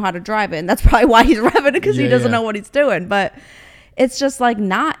doesn't know how to drive it. And that's probably why he's revving it, because he doesn't know what he's doing. But it's just like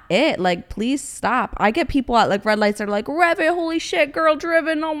not it. Like, please stop. I get people at like red lights that are like, rev it, holy shit, girl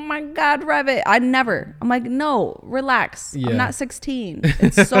driven, oh my God, rev it. I'm like, no, relax. I'm not 16.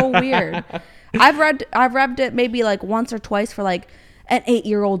 It's so weird. I've revved it maybe like once or twice for like an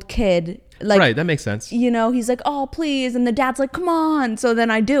 8-year-old kid. Like, right, that makes sense. You know, he's like, oh please, and the dad's like, come on. So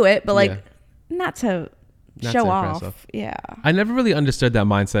then I do it, but like not to show off. Yeah. I never really understood that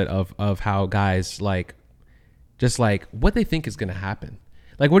mindset of how guys like just like what they think is going to happen.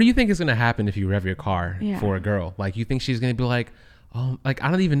 Like, what do you think is going to happen if you rev your car for a girl? Like, you think she's going to be like, oh, like,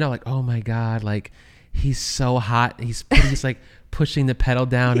 I don't even know. Like, oh my God, like he's so hot. He's like pushing the pedal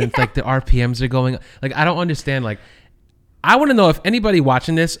down and like the RPMs are going. Like, I don't understand. Like, I want to know if anybody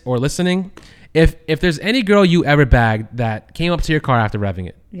watching this or listening, if there's any girl you ever bagged that came up to your car after revving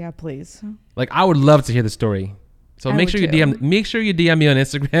it. Yeah, please. Like, I would love to hear the story. So make sure you DM me on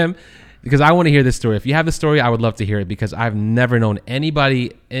Instagram, because I want to hear this story. If you have the story, I would love to hear it, because I've never known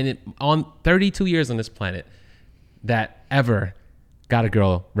anybody on 32 years on this planet that ever got a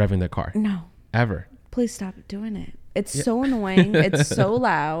girl revving their car. No. Ever. Please stop doing it. It's so annoying. It's so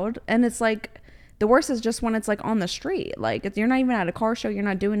loud. And it's like, the worst is just when it's like on the street. Like, if you're not even at a car show, you're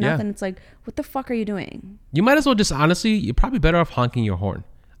not doing nothing. It's like, what the fuck are you doing? You might as well just, honestly, you're probably better off honking your horn.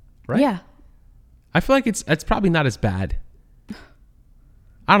 Right? Yeah. I feel like it's probably not as bad.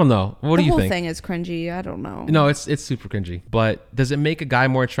 I don't know. What do you think? The whole thing is cringy. I don't know. No, it's super cringy. But does it make a guy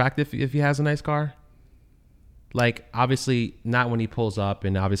more attractive if he has a nice car? Like, obviously not when he pulls up,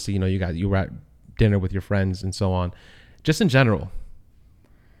 and obviously, you know, you were at dinner with your friends and so on. Just in general.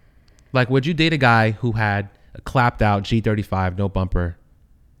 Like, would you date a guy who had a clapped out G35, no bumper?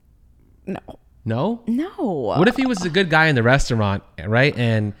 No. No? No. What if he was a good guy in the restaurant, right?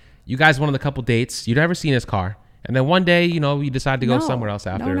 And you guys went on a couple dates. You'd never seen his car. And then one day, you know, you decide to go somewhere else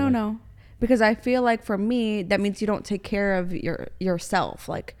after. No. Because I feel like for me, that means you don't take care of yourself.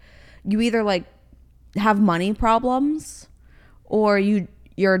 Like, you either like have money problems or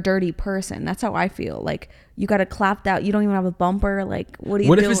you're a dirty person. That's how I feel. Like you got it clapped out. You don't even have a bumper. Like what are you doing?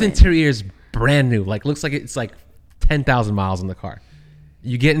 What if his interior is brand new? Like looks like it's like 10,000 miles in the car.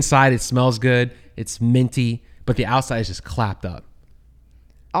 You get inside, it smells good. It's minty, but the outside is just clapped up.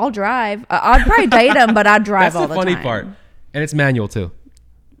 I'll drive. I'd probably date him, but I'd drive all the time. That's the funny part. And it's manual too.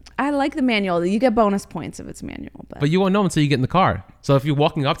 I like the manual. You get bonus points if it's manual. But you won't know until you get in the car. So if you're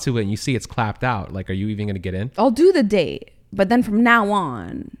walking up to it and you see it's clapped out, like, are you even going to get in? I'll do the date. But then from now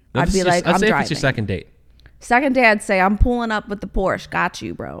on, I'd be like, I'm driving. Let's say it's your second date. Second day, I'd say, I'm pulling up with the Porsche. Got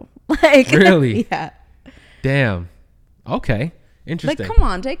you, bro. Like, really? Yeah. Damn. Okay. Interesting. Like, come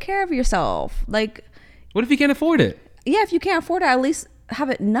on. Take care of yourself. Like. What if you can't afford it? Yeah, if you can't afford it, at least have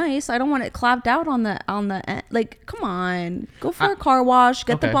it nice. I don't want it clapped out on the end. Like, come on, go for a car wash,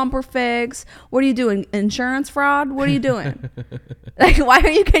 get the bumper fixed. What are you doing? Insurance fraud? What are you doing? Like, why are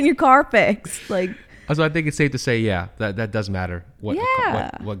you getting your car fixed? Like, so I think it's safe to say, yeah, that does matter. What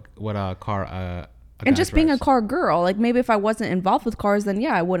a car. And just being a car girl, like maybe if I wasn't involved with cars, then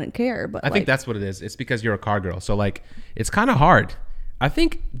yeah, I wouldn't care. But I think that's what it is. It's because you're a car girl, so like it's kind of hard. I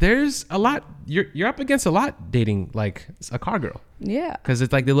think there's a lot. You're up against a lot dating like a car girl. Yeah. Because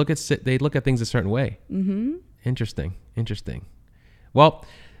it's like they look at things a certain way. Mm-hmm. Interesting. Well,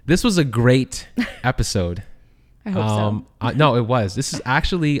 this was a great episode. I hope so. No, it was. This is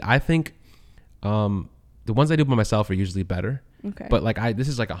actually, I think, the ones I do by myself are usually better. Okay. But like this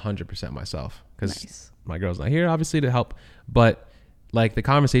is like 100% myself because my girl's not here obviously to help. But like the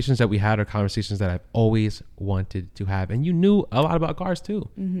conversations that we had are conversations that I've always wanted to have. And you knew a lot about cars too,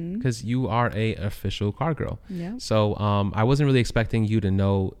 because you are a official car girl. Yeah. So I wasn't really expecting you to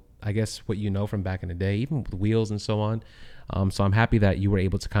know, I guess, what you know from back in the day, even with wheels and so on. So I'm happy that you were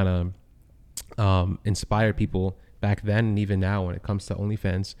able to kind of inspire people back then and even now when it comes to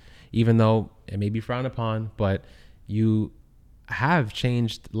OnlyFans, even though it may be frowned upon, but you have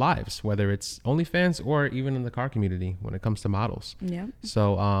changed lives, whether it's OnlyFans or even in the car community when it comes to models. Yeah.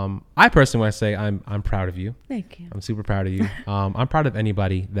 So I personally want to say I'm proud of you. Thank you. I'm super proud of you. I'm proud of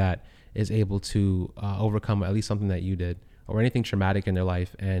anybody that is able to overcome at least something that you did or anything traumatic in their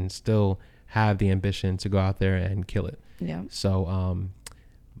life and still have the ambition to go out there and kill it. Yeah. So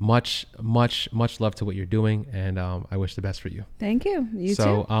much love to what you're doing, and I wish the best for you. Thank you. You too.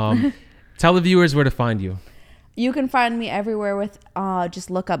 So tell the viewers where to find you. You can find me everywhere with just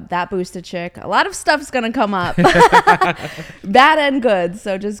look up That Boosted Chick. A lot of stuff's gonna come up. Bad and good.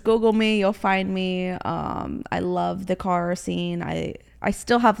 So just Google me, you'll find me. I love the car scene. I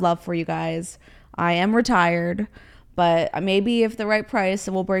still have love for you guys. I am retired, but maybe if the right price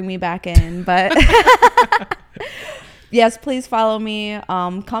will bring me back in. But yes, please follow me.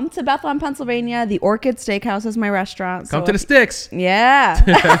 Come to Bethlehem, Pennsylvania. The Orchid Steakhouse is my restaurant. Come to the sticks.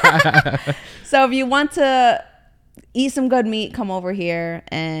 Yeah. So if you want to eat some good meat, come over here.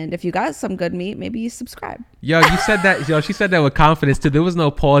 And if you got some good meat, maybe you subscribe. Yo, you said that. Yo, she said that with confidence too. There was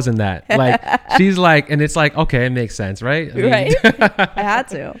no pause in that. Like she's like, and it's like, okay, it makes sense, right? I mean, right. I had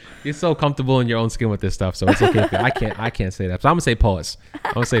to. You're so comfortable in your own skin with this stuff, so it's okay. For you. I can't say that. So I'm gonna say pause.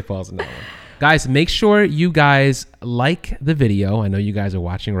 I'm gonna say pause in that one. Guys, make sure you guys like the video. I know you guys are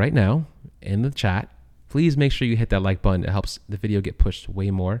watching right now in the chat. Please make sure you hit that like button. It helps the video get pushed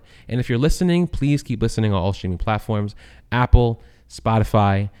way more. And if you're listening, please keep listening on all streaming platforms. Apple,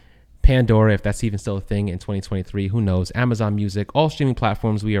 Spotify, Pandora, if that's even still a thing in 2023. Who knows? Amazon Music, all streaming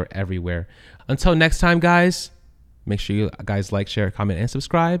platforms. We are everywhere. Until next time, guys, make sure you guys like, share, comment, and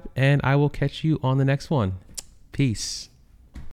subscribe. And I will catch you on the next one. Peace.